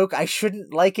juvenile joke. I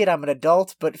shouldn't like it. I'm an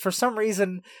adult. But for some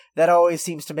reason, that always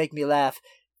seems to make me laugh.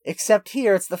 Except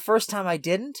here, it's the first time I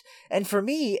didn't. And for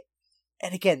me,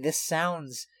 and again, this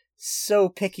sounds so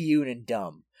picayune and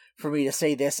dumb for me to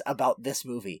say this about this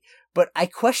movie, but I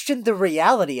questioned the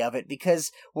reality of it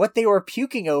because what they were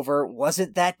puking over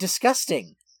wasn't that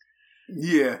disgusting.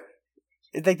 Yeah.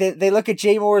 Like they look at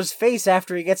Jay Moore's face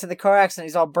after he gets in the car accident,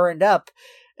 he's all burned up,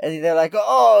 and they're like,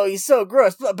 oh, he's so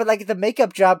gross. But like the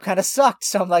makeup job kind of sucked,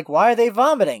 so I'm like, why are they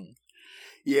vomiting?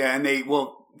 Yeah, and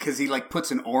because he like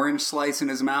puts an orange slice in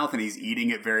his mouth and he's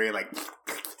eating it very like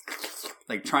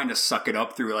trying to suck it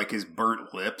up through like his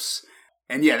burnt lips.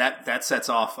 And yeah, that sets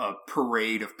off a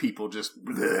parade of people just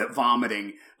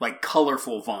vomiting, like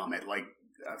colorful vomit, like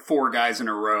 4 guys in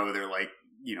a row. They're like,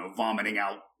 vomiting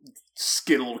out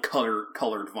skittled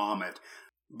colored vomit.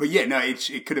 But yeah, no,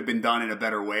 it could have been done in a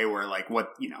better way where like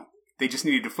they just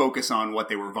needed to focus on what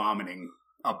they were vomiting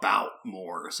about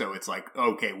more. So it's like,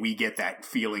 okay, we get that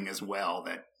feeling as well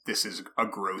that this is a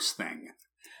gross thing.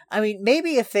 I mean,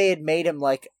 maybe if they had made him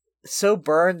like so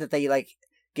burned that they like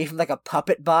gave him like a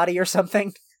puppet body or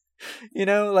something,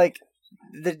 like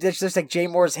there's just like Jay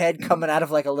Moore's head coming out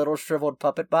of like a little shriveled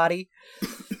puppet body,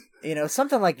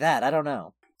 something like that. I don't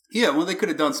know. Yeah, well, they could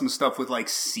have done some stuff with like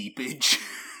seepage.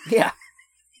 Yeah,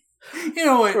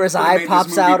 what? Or his eye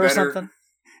pops out or something.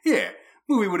 Yeah,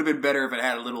 movie would have been better if it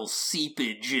had a little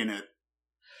seepage in it.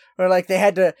 Or like they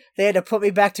had to put me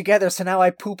back together, so now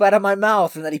I poop out of my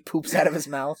mouth, and then he poops out of his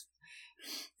mouth.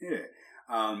 Yeah.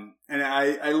 And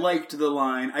I liked the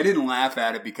line. I didn't laugh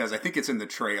at it because I think it's in the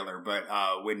trailer, but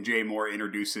when Jay Moore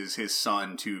introduces his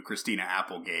son to Christina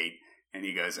Applegate, and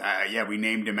he goes, yeah, we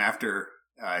named him after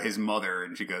his mother,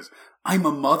 and she goes, I'm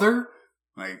a mother?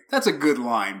 Like, that's a good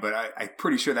line, but I'm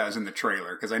pretty sure that was in the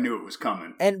trailer because I knew it was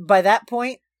coming. And by that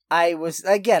point, I was,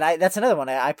 again, that's another one.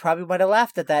 I probably might have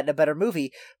laughed at that in a better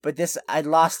movie, but I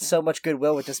lost so much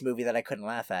goodwill with this movie that I couldn't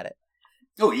laugh at it.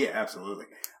 Oh, yeah, absolutely.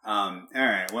 All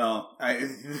right, well,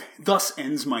 thus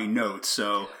ends my notes.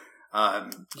 So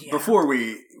before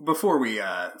we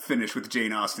finish with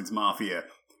Jane Austen's Mafia,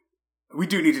 we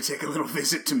do need to take a little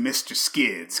visit to Mr.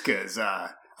 Skids, because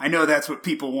I know that's what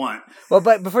people want. Well,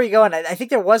 but before you go on, I think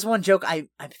there was one joke, I'm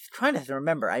trying to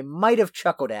remember, I might have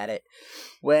chuckled at it,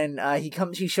 when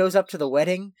he shows up to the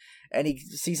wedding, and he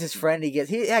sees his friend,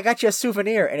 I got you a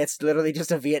souvenir, and it's literally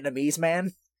just a Vietnamese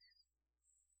man.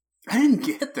 I didn't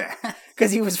get that.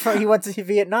 Because he went to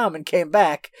Vietnam and came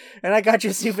back, and I got you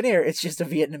a souvenir. It's just a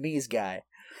Vietnamese guy.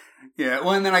 Yeah,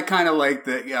 well, and then I kind of like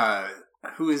the,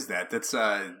 who is that? That's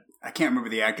I can't remember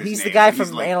the actor's name. He's the guy but he's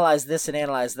from like, Analyze This and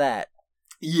Analyze That.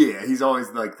 Yeah, he's always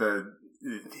like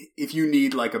if you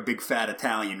need like a big fat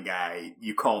Italian guy,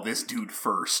 you call this dude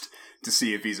first to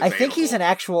see if he's available. I think he's an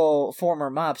actual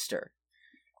former mobster.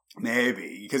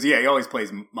 Maybe, because he always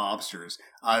plays mobsters.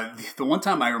 The one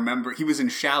time I remember, he was in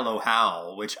Shallow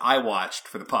Hal, which I watched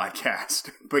for the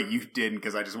podcast, but you didn't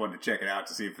because I just wanted to check it out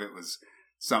to see if it was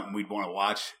something we'd want to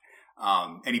watch.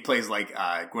 And he plays like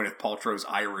Gwyneth Paltrow's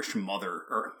Irish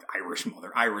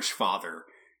father.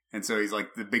 And so he's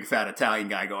like the big fat Italian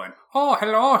guy going, "Oh,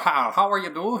 hello, Hal, how are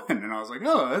you doing?" And I was like,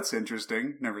 "Oh, that's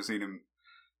interesting. Never seen him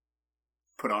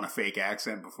put on a fake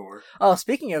accent before." Oh,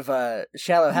 speaking of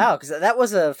Shallow Hal, because that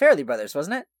was a Farrelly Brothers,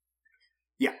 wasn't it?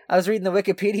 Yeah. I was reading the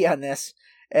Wikipedia on this,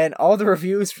 and all the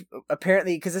reviews,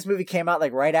 apparently, because this movie came out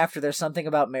like right after There's Something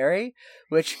About Mary,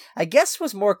 which I guess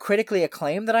was more critically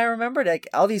acclaimed than I remembered. Like,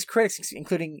 all these critics,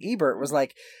 including Ebert, was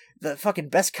like, the fucking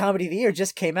best comedy of the year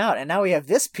just came out, and now we have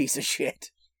this piece of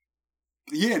shit.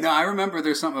 Yeah, no, I remember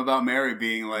There's Something About Mary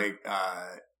being like,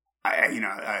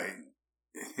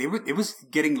 it was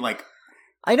getting like,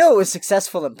 I know it was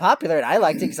successful and popular, and I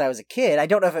liked it because I was a kid. I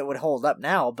don't know if it would hold up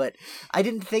now, but I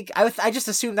didn't think... I just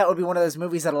assumed that would be one of those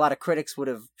movies that a lot of critics would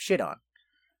have shit on.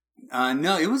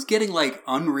 No, it was getting, like,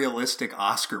 unrealistic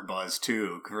Oscar buzz,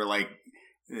 too. For, like,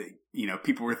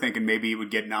 people were thinking maybe it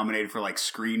would get nominated for, like,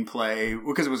 screenplay,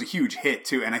 because it was a huge hit,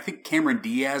 too. And I think Cameron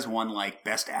Diaz won, like,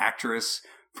 Best Actress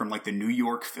from, like, the New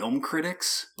York Film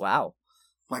Critics. Wow.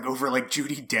 Like, over, like,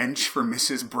 Judi Dench for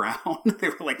Mrs. Brown. They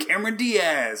were like, Cameron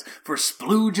Diaz for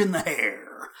Splooge in the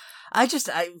Hair.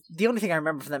 The only thing I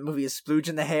remember from that movie is Splooge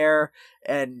in the Hair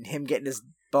and him getting his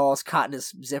balls caught in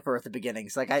his zipper at the beginning.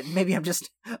 It's like, maybe I'm just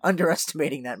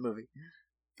underestimating that movie.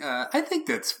 I think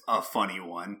that's a funny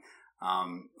one.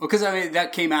 Because, I mean,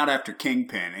 that came out after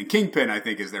Kingpin, and Kingpin, I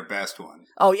think, is their best one.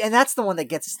 Oh, and that's the one that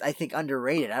gets, I think,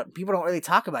 underrated. People don't really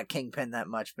talk about Kingpin that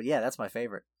much, but yeah, that's my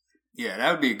favorite. Yeah,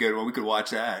 that would be a good one. We could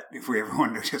watch that if we ever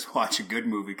wanted to just watch a good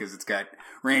movie because it's got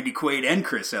Randy Quaid and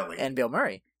Chris Elliott. And Bill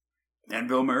Murray.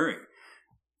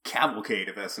 Cavalcade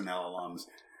of SNL alums.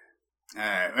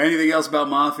 Anything else about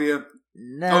Mafia?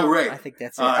 No, oh, right. I think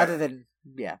that's it. Other than,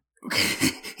 yeah.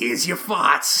 Here's your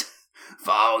farts.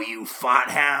 For all you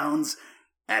fart hounds,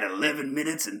 at 11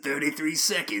 minutes and 33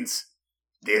 seconds,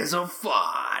 there's a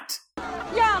fart.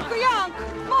 Yank,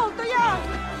 molto yank.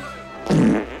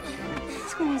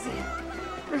 Scusi.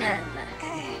 I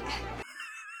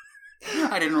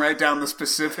didn't write down the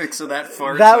specifics of that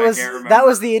fart. That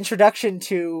was the introduction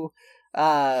to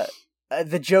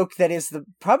the joke that is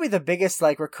probably the biggest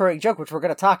like recurring joke, which we're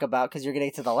going to talk about because you're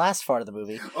getting to the last part of the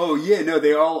movie. Oh yeah, no,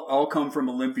 they all come from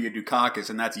Olympia Dukakis,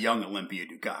 and that's young Olympia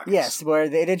Dukakis. Yes, where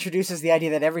it introduces the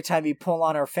idea that every time you pull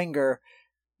on her finger,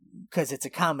 because it's a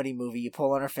comedy movie, you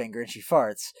pull on her finger and she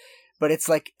farts. But it's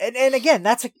like, and again,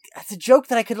 that's a joke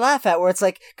that I could laugh at, where it's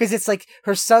like, because it's like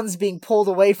her son's being pulled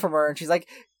away from her, and she's like,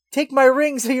 "Take my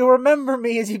ring so you'll remember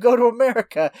me as you go to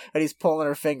America," and he's pulling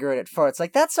her finger and it farts.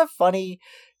 Like, that's a funny,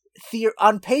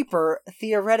 on paper,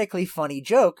 theoretically funny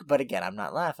joke, but again, I'm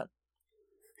not laughing.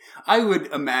 I would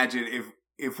imagine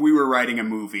if we were writing a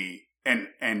movie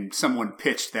and someone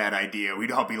pitched that idea,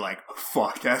 we'd all be like,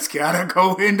 "Fuck, that's gotta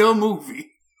go into a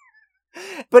movie."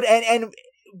 But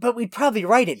we'd probably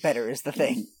write it better, is the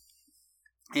thing.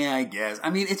 Yeah, I guess. I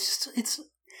mean, it's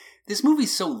this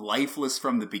movie's so lifeless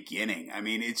from the beginning. I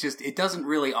mean, it doesn't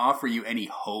really offer you any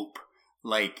hope.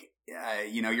 Like,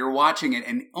 you're watching it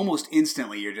and almost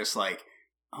instantly you're just like,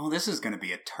 "Oh, this is going to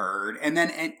be a turd." And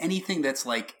then anything that's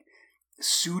like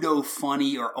pseudo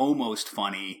funny or almost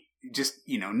funny, just,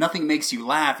 nothing makes you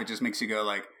laugh. It just makes you go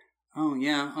like, "Oh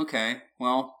yeah, okay.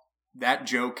 Well, that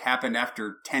joke happened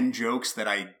after 10 jokes that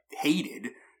I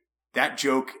hated. That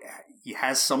joke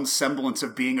has some semblance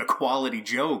of being a quality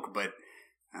joke, but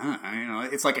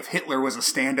it's like if Hitler was a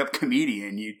stand-up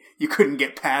comedian, you couldn't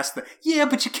get past yeah,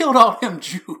 but you killed all them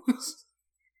Jews."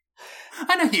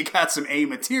 I know you got some A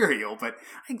material, but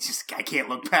I can't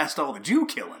look past all the Jew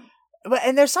killing.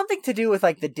 And there's something to do with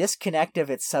like the disconnect of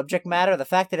its subject matter, the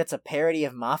fact that it's a parody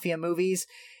of mafia movies.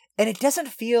 And it doesn't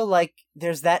feel like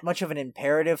there's that much of an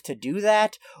imperative to do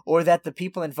that, or that the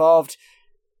people involved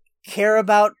care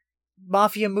about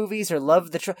mafia movies or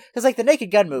love the because like the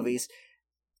Naked Gun movies,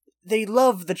 they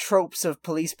love the tropes of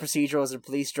police procedurals and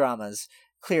police dramas,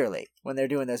 clearly, when they're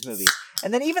doing those movies.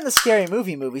 And then even the Scary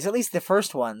Movie movies, at least the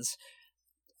first ones,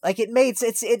 like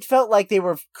it felt like they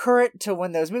were current to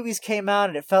when those movies came out,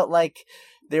 and it felt like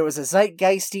there was a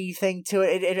zeitgeisty thing to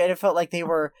it. It felt like they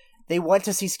went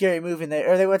to see Scary Movie,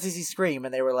 or they went to see Scream,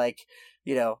 and they were like,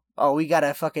 "Oh, we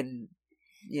gotta fucking,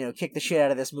 kick the shit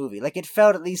out of this movie." Like, it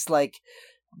felt at least like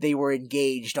they were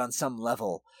engaged on some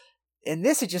level. in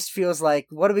this, it just feels like,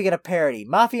 what are we going to parody?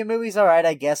 Mafia movies? All right,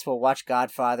 I guess we'll watch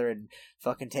Godfather and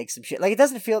fucking take some shit. Like, it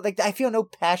doesn't feel like, I feel no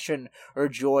passion or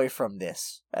joy from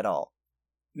this at all.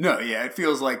 No, yeah, it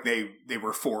feels like they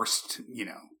were forced,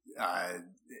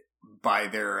 by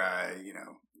their,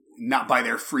 not by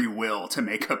their free will to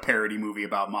make a parody movie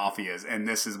about mafias, and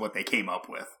this is what they came up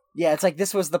with. Yeah, it's like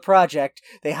this was the project.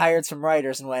 They hired some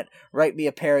writers and went, write me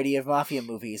a parody of mafia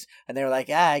movies. And they were like,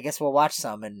 I guess we'll watch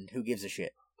some, and who gives a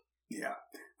shit? Yeah.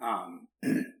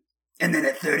 And then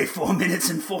at 34 minutes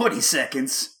and 40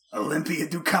 seconds, Olympia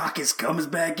Dukakis comes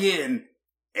back in,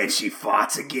 and she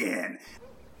farts again.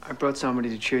 I brought somebody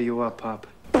to cheer you up, Pop.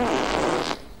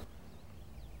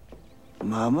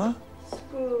 Mama?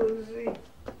 Scusi.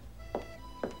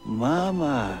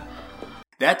 Mama.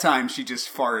 That time she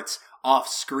just farts off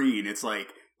screen. It's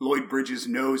like Lloyd Bridges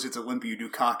knows it's Olympia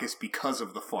Dukakis because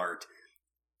of the fart.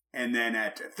 And then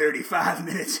at 35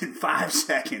 minutes and 5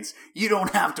 seconds, you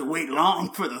don't have to wait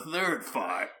long for the third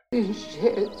fart.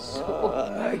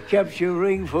 I kept your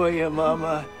ring for you,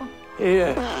 Mama.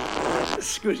 Here.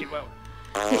 Scusi, Mama.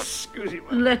 Scusi,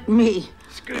 Mama. Let me.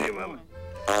 Scusi, Mama.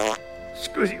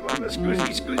 Scusi, Mama.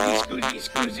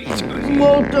 Scusi.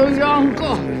 Molto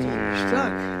Yonko.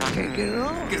 Stuck. Can't get it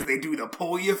on. Because they do the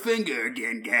pull your finger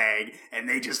again gag, and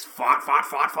they just fart.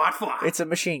 It's a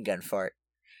machine gun fart.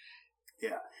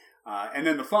 Yeah. And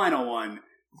then the final one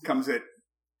comes at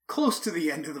close to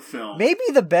the end of the film. Maybe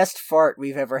the best fart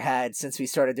we've ever had since we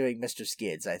started doing Mr.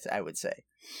 Skids, I would say.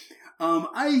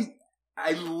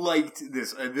 I liked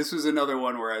this. This was another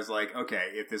one where I was like,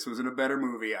 okay, if this was in a better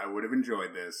movie, I would have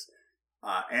enjoyed this.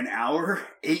 An hour,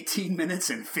 18 minutes,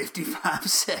 and 55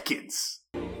 seconds.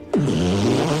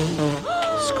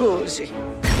 Scusi.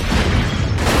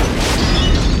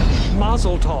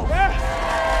 Mazel tov.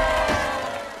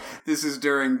 This is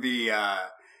during they're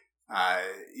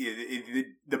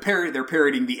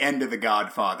parodying the end of The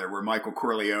Godfather, where Michael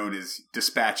Corleone is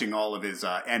dispatching all of his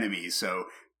enemies. So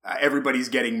everybody's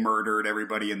getting murdered,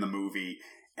 everybody in the movie,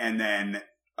 and then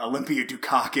Olympia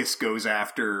Dukakis goes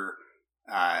after,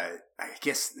 I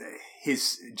guess,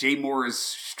 his Jay Moore's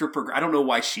stripper. I don't know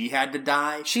why she had to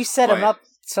die. She set him up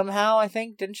somehow, I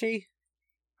think, didn't she?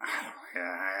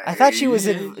 I thought she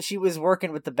was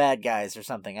working with the bad guys or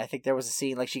something. I think there was a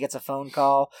scene like she gets a phone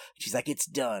call. She's like, "It's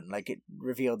done." Like it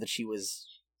revealed that she was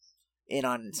in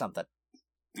on something.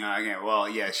 Okay, well,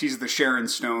 yeah, she's the Sharon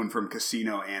Stone from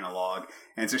Casino analog,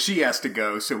 and so she has to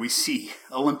go. So we see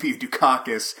Olympia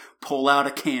Dukakis pull out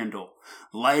a candle,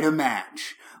 light a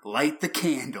match, light the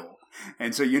candle,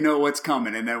 and so you know what's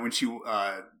coming. And then when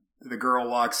the girl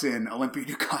walks in, Olympia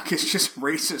Dukakis just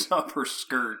races up her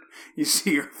skirt. You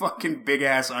see her fucking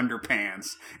big-ass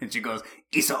underpants. And she goes,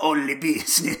 "It's only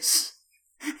business."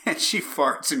 And she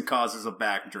farts and causes a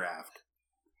backdraft.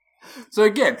 So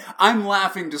again, I'm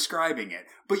laughing describing it,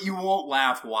 but you won't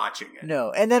laugh watching it.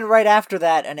 No, and then right after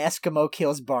that, an Eskimo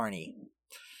kills Barney.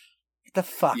 What the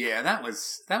fuck? Yeah, that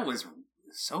was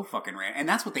so fucking random. And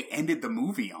that's what they ended the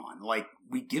movie on. Like,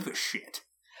 we give a shit.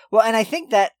 Well, and I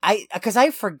think that because I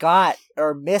forgot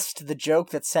or missed the joke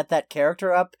that set that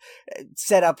character up,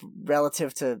 set up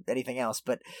relative to anything else,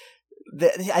 but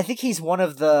I think he's one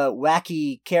of the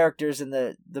wacky characters in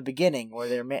the beginning where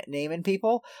they're naming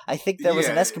people. I think there was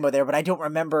an Eskimo there, but I don't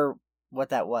remember what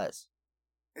that was.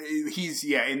 He's,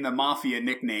 in the Mafia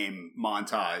nickname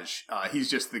montage, he's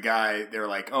just the guy, they're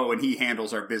like, oh, and he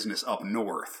handles our business up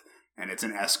north, and it's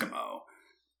an Eskimo.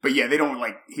 But yeah, they don't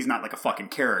he's not like a fucking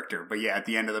character. But yeah, at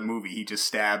the end of the movie, he just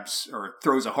stabs or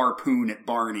throws a harpoon at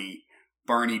Barney.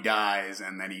 Barney dies,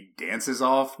 and then he dances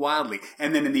off wildly.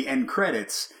 And then in the end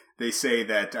credits, they say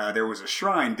that there was a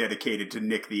shrine dedicated to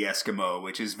Nick the Eskimo,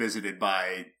 which is visited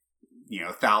by,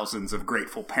 thousands of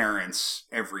grateful parents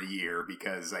every year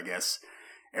because I guess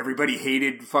everybody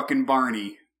hated fucking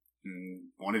Barney and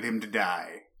wanted him to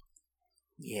die.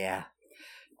 Yeah.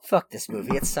 Fuck this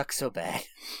movie. It sucks so bad.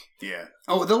 Yeah.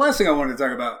 Oh, the last thing I wanted to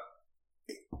talk about,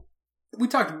 we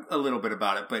talked a little bit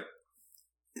about it, but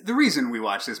the reason we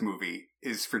watched this movie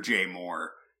is for Jay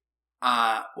Moore.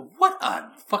 What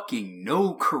a fucking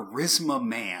no charisma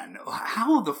man.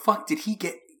 How the fuck did he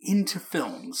get into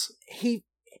films? He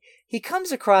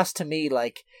comes across to me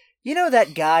like,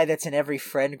 that guy that's in every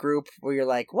friend group where you're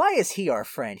like, why is he our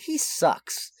friend? He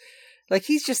sucks. Like,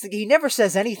 he never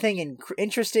says anything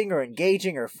interesting or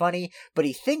engaging or funny, but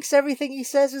he thinks everything he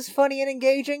says is funny and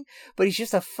engaging, but he's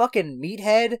just a fucking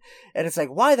meathead, and it's like,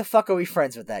 why the fuck are we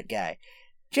friends with that guy?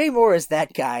 Jay Moore is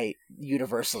that guy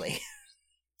universally.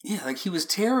 Yeah, he was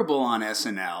terrible on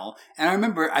SNL, and I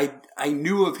remember I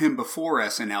knew of him before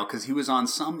SNL because he was on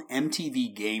some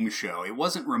MTV game show. It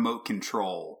wasn't Remote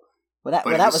Control. Well,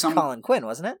 that was Colin Quinn,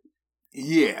 wasn't it?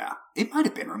 Yeah, it might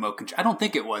have been Remote Control. I don't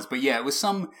think it was, but yeah, it was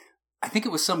some. I think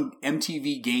it was some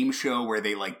MTV game show where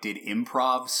they like did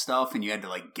improv stuff, and you had to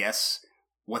like guess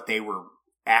what they were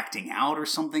acting out or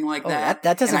something like that.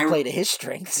 That doesn't play to his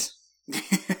strengths.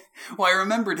 Well, I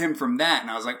remembered him from that,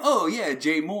 and I was like, oh yeah,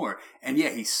 Jay Moore. And yeah,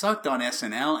 he sucked on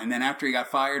SNL, and then after he got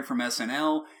fired from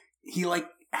SNL, he like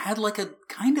had like a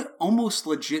kind of almost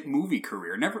legit movie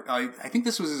career. Never, I think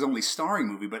this was his only starring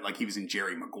movie, but like he was in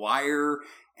Jerry Maguire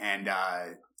and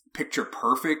Picture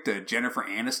Perfect, a Jennifer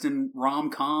Aniston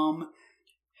rom-com.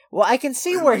 Well, I can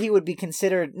see where he would be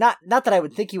considered, not that I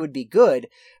would think he would be good,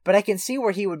 but I can see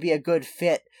where he would be a good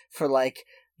fit for like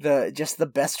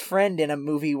the best friend in a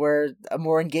movie where a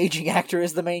more engaging actor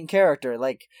is the main character.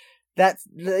 Like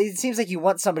it seems like you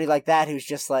want somebody like that who's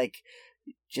just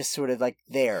sort of like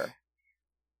there.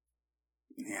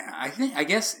 Yeah, I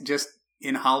guess just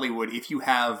in Hollywood, if you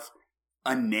have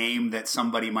a name that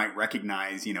somebody might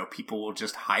recognize, you know, people will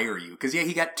just hire you. Because yeah,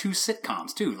 he got 2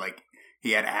 sitcoms too. Like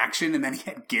he had Action, and then he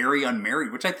had Gary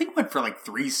Unmarried, which I think went for like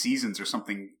 3 seasons or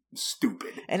something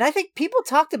stupid. And I think people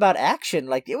talked about Action,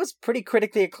 like it was pretty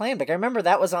critically acclaimed. Like I remember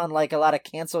that was on like a lot of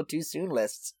canceled too soon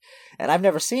lists, and I've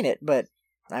never seen it, but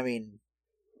I mean,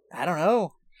 I don't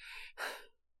know.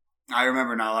 I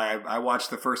remember now. I watched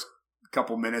the first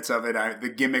couple minutes of it. The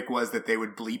gimmick was that they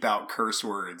would bleep out curse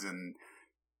words, and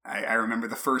I remember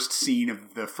the first scene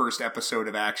of the first episode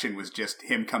of Action was just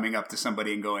him coming up to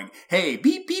somebody and going, "Hey,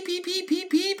 beep, beep, beep, beep, beep,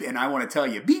 beep," and I want to tell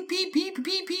you, beep, beep, beep,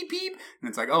 beep, beep, beep. And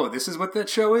it's like, oh, this is what that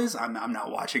show is? I'm not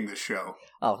watching this show.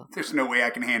 Oh. There's no way I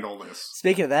can handle this.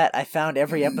 Speaking of that, I found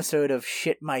every episode of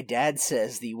Shit My Dad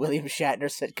Says, the William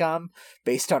Shatner sitcom,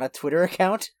 based on a Twitter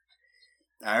account.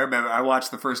 I remember I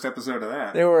watched the first episode of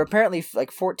that. There were apparently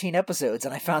like 14 episodes,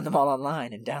 and I found them all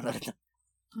online and downloaded them.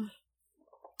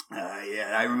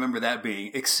 Yeah, I remember that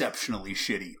being exceptionally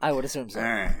shitty. I would assume so. All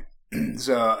right.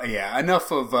 So, yeah,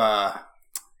 enough of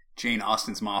Jane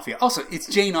Austen's Mafia. Also, it's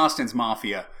Jane Austen's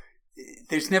Mafia.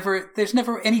 There's never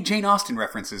any Jane Austen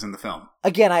references in the film.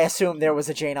 Again, I assume there was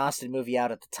a Jane Austen movie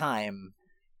out at the time.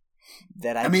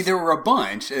 I mean, there were a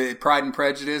bunch. Pride and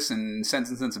Prejudice and Sense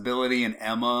and Sensibility and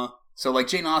Emma. So, like,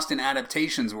 Jane Austen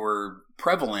adaptations were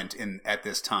prevalent at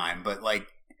this time. But, like,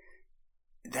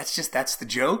 that's the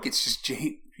joke? It's just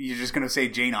Jane... You're just going to say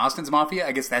Jane Austen's Mafia?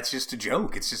 I guess that's just a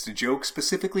joke. It's just a joke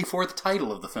specifically for the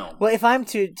title of the film. Well, if I'm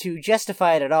to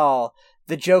justify it at all,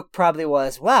 the joke probably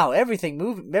was, wow, every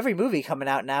movie coming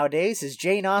out nowadays is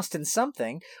Jane Austen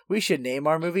something. We should name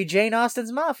our movie Jane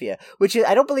Austen's Mafia, which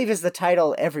I don't believe is the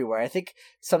title everywhere. I think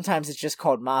sometimes it's just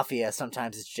called Mafia,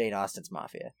 sometimes it's Jane Austen's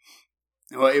Mafia.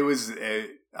 Well, it was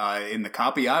in the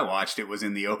copy I watched. It was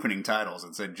in the opening titles.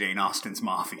 It said Jane Austen's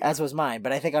Mafia, as was mine.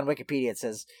 But I think on Wikipedia it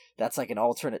says that's like an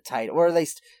alternate title, or at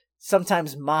least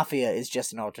sometimes Mafia is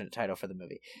just an alternate title for the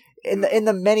movie. In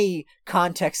the many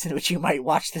contexts in which you might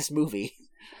watch this movie,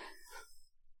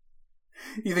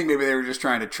 you think maybe they were just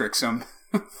trying to trick some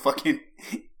fucking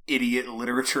idiot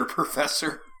literature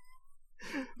professor?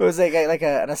 It was like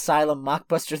an asylum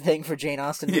mockbuster thing for Jane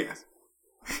Austen. Yeah.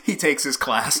 He takes his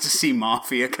class to see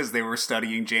Mafia because they were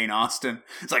studying Jane Austen.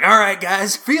 It's like, all right,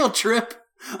 guys, field trip.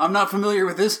 I'm not familiar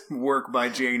with this work by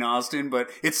Jane Austen, but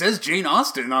it says Jane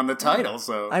Austen on the title,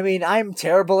 so... I mean, I'm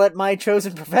terrible at my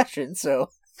chosen profession,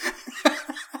 so...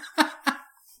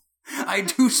 I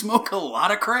do smoke a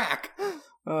lot of crack.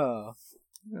 Oh.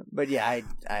 But yeah, I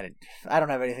don't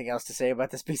have anything else to say about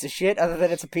this piece of shit other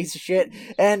than it's a piece of shit.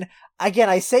 And again,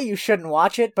 I say you shouldn't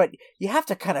watch it, but you have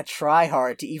to kind of try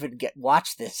hard to even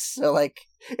watch this. So like,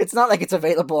 it's not like it's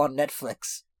available on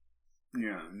Netflix.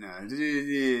 Yeah, no.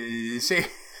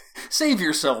 Save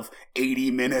yourself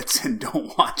 80 minutes and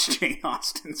don't watch Jane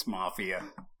Austen's Mafia.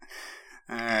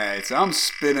 Alright, so I'm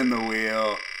spinning the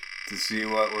wheel to see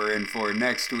what we're in for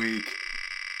next week.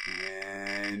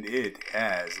 And it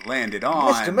has landed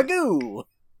on Mr. Magoo.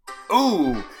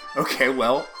 Oh, okay.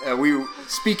 Well,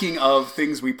 speaking of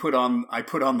things I put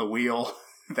on the wheel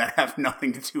that have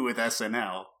nothing to do with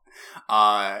SNL.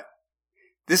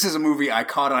 This is a movie I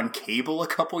caught on cable a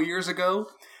couple years ago.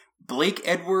 Blake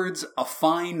Edwards' A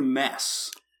Fine Mess.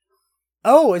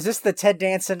 Oh, is this the Ted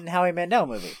Danson and Howie Mandel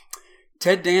movie?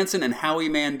 Ted Danson and Howie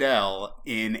Mandel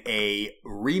in a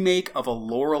remake of a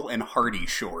Laurel and Hardy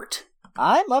short.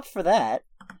 I'm up for that.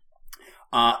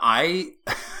 I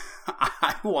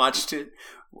watched it.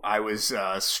 I was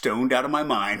stoned out of my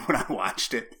mind when I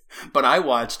watched it. But I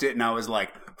watched it and I was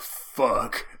like,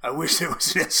 fuck, I wish there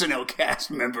was an SNL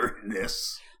cast member in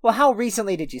this. Well, how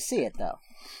recently did you see it, though?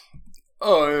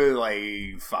 Oh,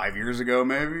 like 5 years ago,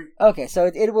 maybe. Okay, so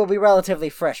it will be relatively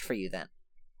fresh for you then.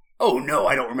 Oh, no,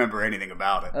 I don't remember anything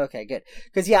about it. Okay, good.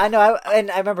 Because, yeah, I know, I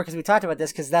remember because we talked about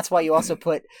this, because that's why you also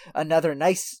put another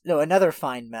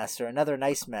fine mess, or another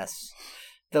nice mess.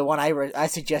 The one I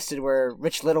suggested where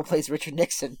Rich Little plays Richard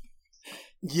Nixon.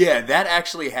 Yeah, that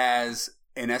actually has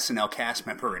an SNL cast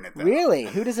member in it, though. Really?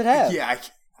 Who does it have? Yeah,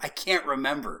 I can't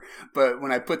remember. But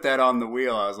when I put that on the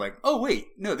wheel, I was like, oh, wait,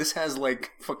 no, this has,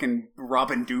 like, fucking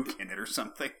Robin Duke in it or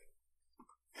something.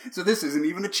 So this isn't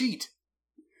even a cheat.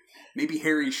 Maybe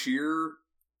Harry Shearer?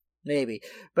 Maybe.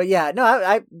 But yeah,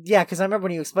 no, because I remember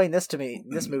when you explained this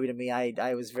movie to me,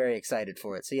 I was very excited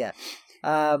for it. So yeah.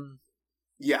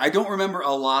 Yeah, I don't remember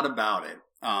a lot about it.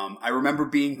 I remember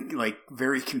being, like,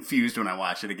 very confused when I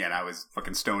watched it again. I was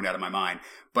fucking stoned out of my mind.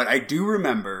 But I do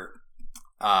remember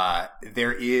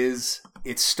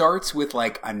it starts with,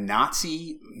 like, a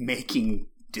Nazi making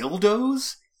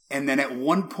dildos, and then at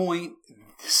one point,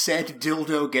 said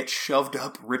dildo gets shoved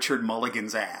up Richard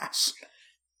Mulligan's ass.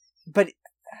 But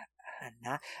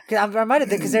I'm reminded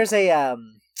that because there's a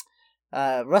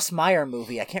Russ Meyer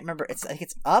movie. I can't remember. I think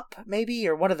it's Up, maybe,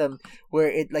 or one of them, where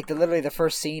it literally the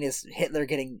first scene is Hitler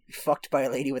getting fucked by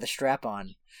a lady with a strap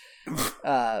on.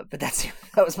 But that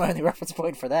was my only reference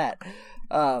point for that.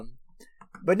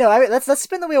 But no, let's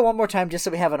spin the wheel one more time just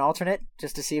so we have an alternate,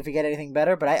 just to see if we get anything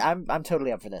better. But I'm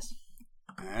totally up for this.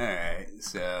 Alright,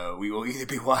 so we will either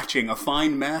be watching A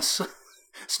Fine Mess,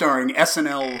 starring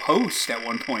SNL host at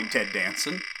one point, Ted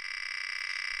Danson.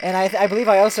 And I believe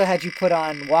I also had you put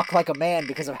on Walk Like a Man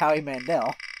because of Howie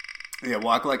Mandel. Yeah,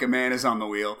 Walk Like a Man is on the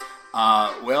wheel.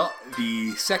 Well,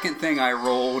 the second thing I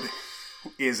rolled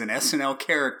is an SNL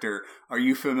character. Are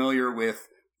you familiar with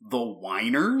The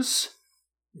Whiners?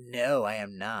 No, I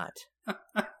am not.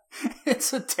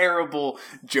 It's a terrible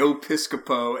Joe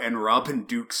Piscopo and Robin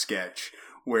Duke sketch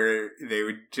where they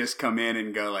would just come in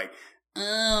and go like,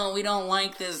 oh, we don't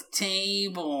like this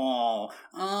table.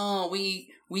 Oh, we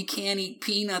can't eat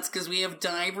peanuts because we have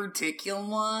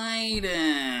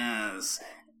diverticulitis.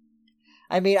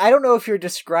 I mean, I don't know if you're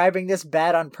describing this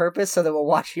bad on purpose so that we'll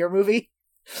watch your movie,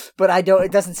 but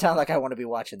it doesn't sound like I want to be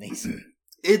watching these.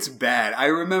 It's bad. I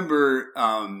remember,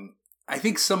 I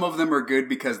think some of them are good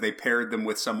because they paired them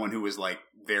with someone who was, like,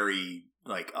 very,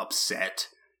 like, upset.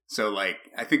 So, like,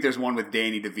 I think there's one with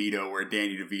Danny DeVito where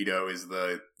Danny DeVito is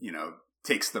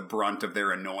takes the brunt of their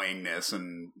annoyingness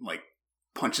and, like,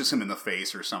 punches him in the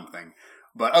face or something.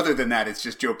 But other than that, it's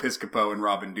just Joe Piscopo and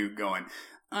Robin Duke going,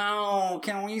 oh,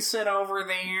 can we sit over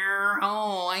there?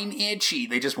 Oh, I'm itchy.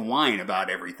 They just whine about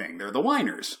everything. They're the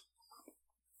whiners.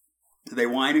 They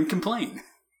whine and complain.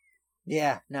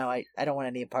 Yeah, no, I don't want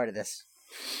any part of this.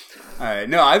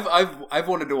 No, I've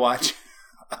wanted to watch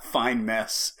A Fine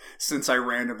Mess since I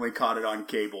randomly caught it on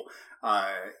cable.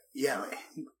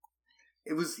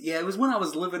 It was when I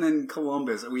was living in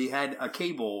Columbus. We had a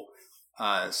cable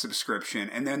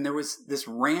subscription, and then there was this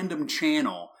random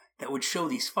channel that would show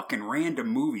these fucking random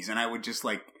movies, and I would just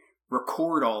like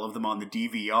record all of them on the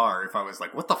DVR if I was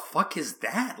like, what the fuck is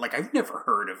that? Like, I've never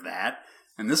heard of that.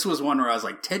 And this was one where I was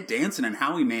like, Ted Danson and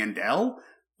Howie Mandel?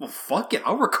 Well, fuck it,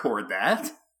 I'll record that.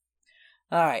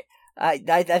 All right. I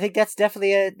think that's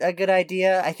definitely a good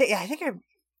idea. I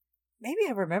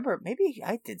remember. Maybe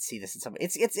I did see this in some.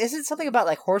 Is it something about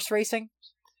like horse racing?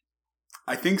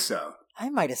 I think so. I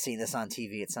might have seen this on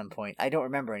TV at some point. I don't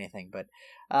remember anything, but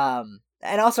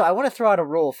and also I want to throw out a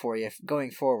rule for you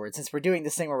going forward, since we're doing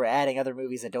this thing where we're adding other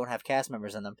movies that don't have cast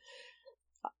members in them.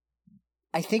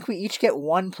 I think we each get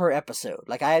one per episode.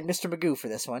 Like, I had Mr. Magoo for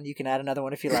this one. You can add another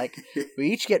one if you like. We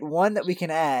each get one that we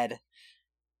can add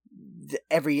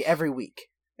every week.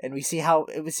 And we see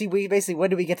when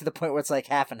do we get to the point where it's like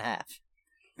half and half.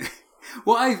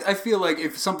 Well, I feel like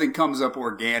if something comes up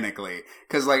organically,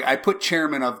 because like I put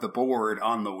Chairman of the Board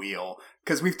on the wheel,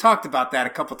 because we've talked about that a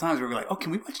couple times where we're like, oh,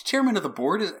 can we watch Chairman of the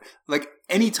Board? Like,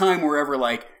 anytime we're ever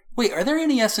like, wait, are there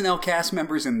any SNL cast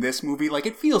members in this movie? Like,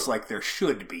 it feels like there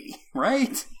should be,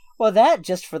 right? Well, that,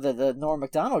 just for the Norm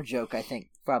Macdonald joke, I think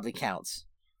probably counts.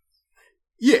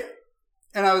 Yeah.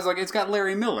 And I was like, it's got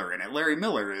Larry Miller in it. Larry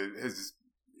Miller has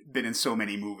been in so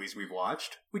many movies we've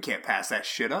watched. We can't pass that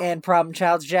shit up. And Problem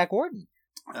Child's Jack Warden.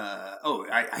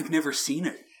 I've never seen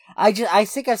it. I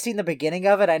think I've seen the beginning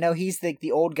of it. I know he's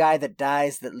the old guy that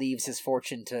dies that leaves his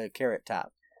fortune to Carrot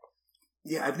Top.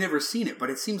 Yeah, I've never seen it, but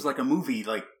it seems like a movie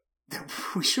like that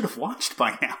we should have watched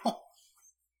by now.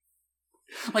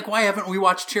 Like, why haven't we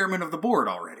watched Chairman of the Board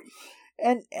already?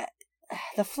 And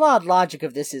the flawed logic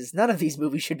of this is none of these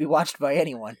movies should be watched by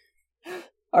anyone.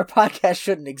 Our podcast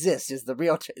shouldn't exist is the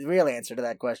real answer to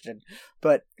that question.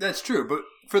 But that's true. But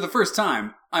for the first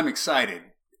time, I'm excited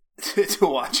to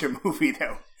watch a movie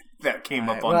that came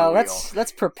up on the wheel.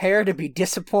 Let's prepare to be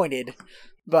disappointed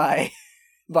by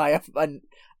a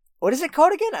what is it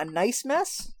called again? A nice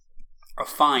mess? A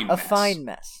fine mess. A fine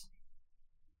mess.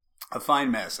 A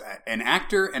fine mess. An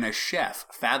actor and a chef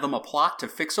fathom a plot to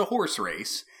fix a horse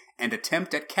race and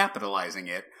attempt at capitalizing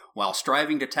it while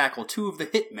striving to tackle two of the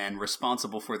hitmen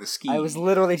responsible for the scheme. I was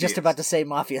literally just about to say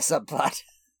mafia subplot.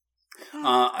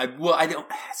 I don't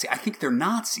see. I think they're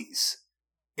Nazis,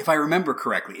 if I remember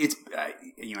correctly. It's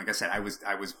like I said, I was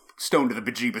stoned to the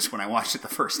bejeebus when I watched it the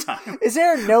first time. Is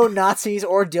there no Nazis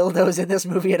or dildos in this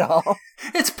movie at all?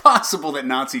 It's possible that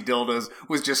Nazi dildos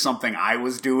was just something I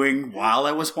was doing while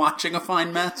I was watching A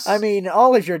Fine Mess. I mean,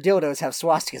 all of your dildos have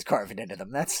swastikas carved into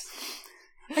them. That's...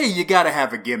 Hey, you gotta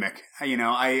have a gimmick.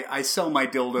 I sell my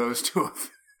dildos to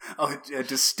a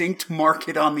distinct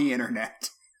market on the internet.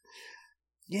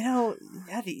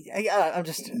 I'm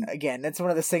just, again, that's one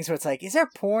of those things where it's like, is there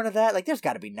porn of that? Like, there's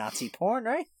gotta be Nazi porn,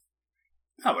 right?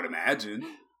 I would imagine.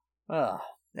 Oh,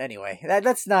 anyway,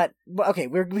 that's not, okay,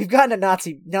 we've gotten to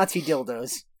Nazi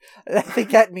dildos. I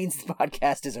think that means the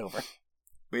podcast is over.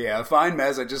 But yeah, A Fine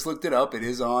Mess, I just looked it up. It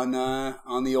is on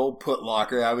the old Put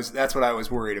Locker. That's what I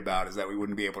was worried about, is that we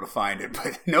wouldn't be able to find it.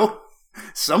 But no,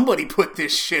 somebody put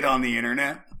this shit on the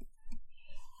internet.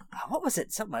 What was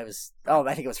it?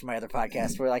 I think it was from my other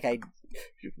podcast where I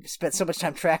spent so much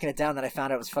time tracking it down that I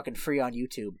found out it was fucking free on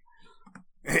YouTube.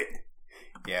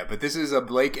 Yeah, but this is a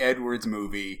Blake Edwards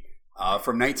movie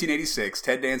from 1986,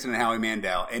 Ted Danson and Howie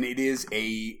Mandel, and it is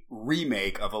a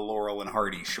remake of a Laurel and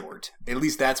Hardy short. At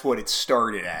least that's what it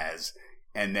started as,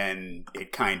 and then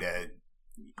it kind of,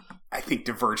 I think,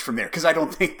 diverged from there, because I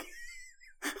don't think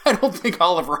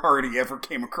Oliver Hardy ever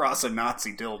came across a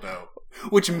Nazi dildo,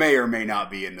 which may or may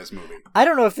not be in this movie. I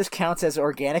don't know if this counts as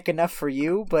organic enough for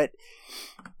you, but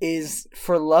is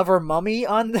For Love or Mummy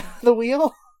on the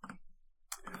wheel?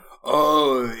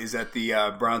 Oh, is that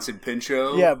the Bronson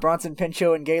Pinchot? Yeah, Bronson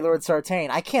Pinchot and Gaylord Sartain.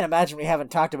 I can't imagine we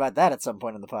haven't talked about that at some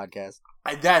point in the podcast.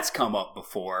 That's come up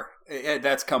before.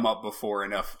 That's come up before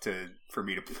enough for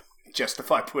me to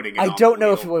justify putting it on. I don't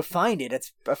know if we'll find it.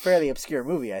 It's a fairly obscure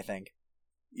movie, I think.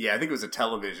 Yeah, I think it was a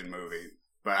television movie.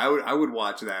 But I would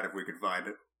watch that if we could find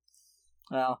it.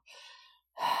 Well,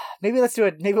 maybe let's do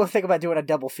it. Maybe we'll think about doing a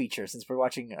double feature since we're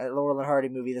watching a Laurel and Hardy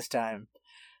movie this time.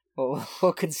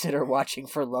 We'll consider watching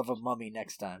For Love of Mummy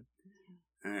next time.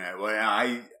 Yeah,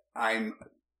 well, I'm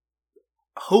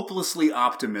hopelessly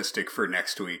optimistic for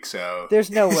next week. So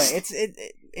there's no way.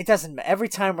 It doesn't. Every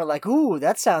time we're like, "Ooh,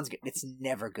 that sounds good," it's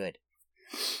never good.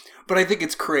 But I think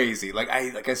it's crazy. Like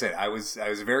I said, I was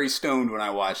very stoned when I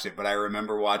watched it, but I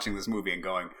remember watching this movie and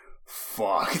going,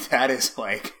 fuck, that is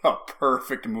like a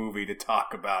perfect movie to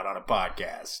talk about on a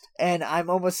podcast. And I'm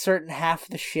almost certain half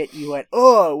the shit you went,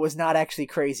 oh, was not actually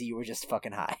crazy. You were just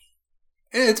fucking high.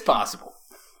 It's possible.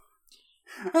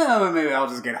 Maybe I'll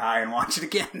just get high and watch it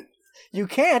again. You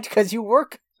can't, because you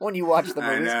work when you watch the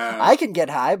movies. I know. I can get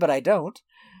high, but I don't.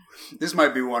 This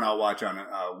might be one I'll watch on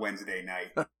a Wednesday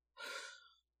night.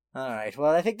 All right.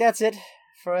 Well, I think that's it.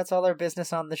 That's all our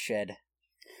business on the shed.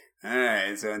 All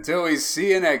right. So until we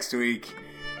see you next week,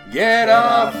 get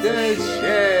off the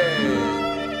shed.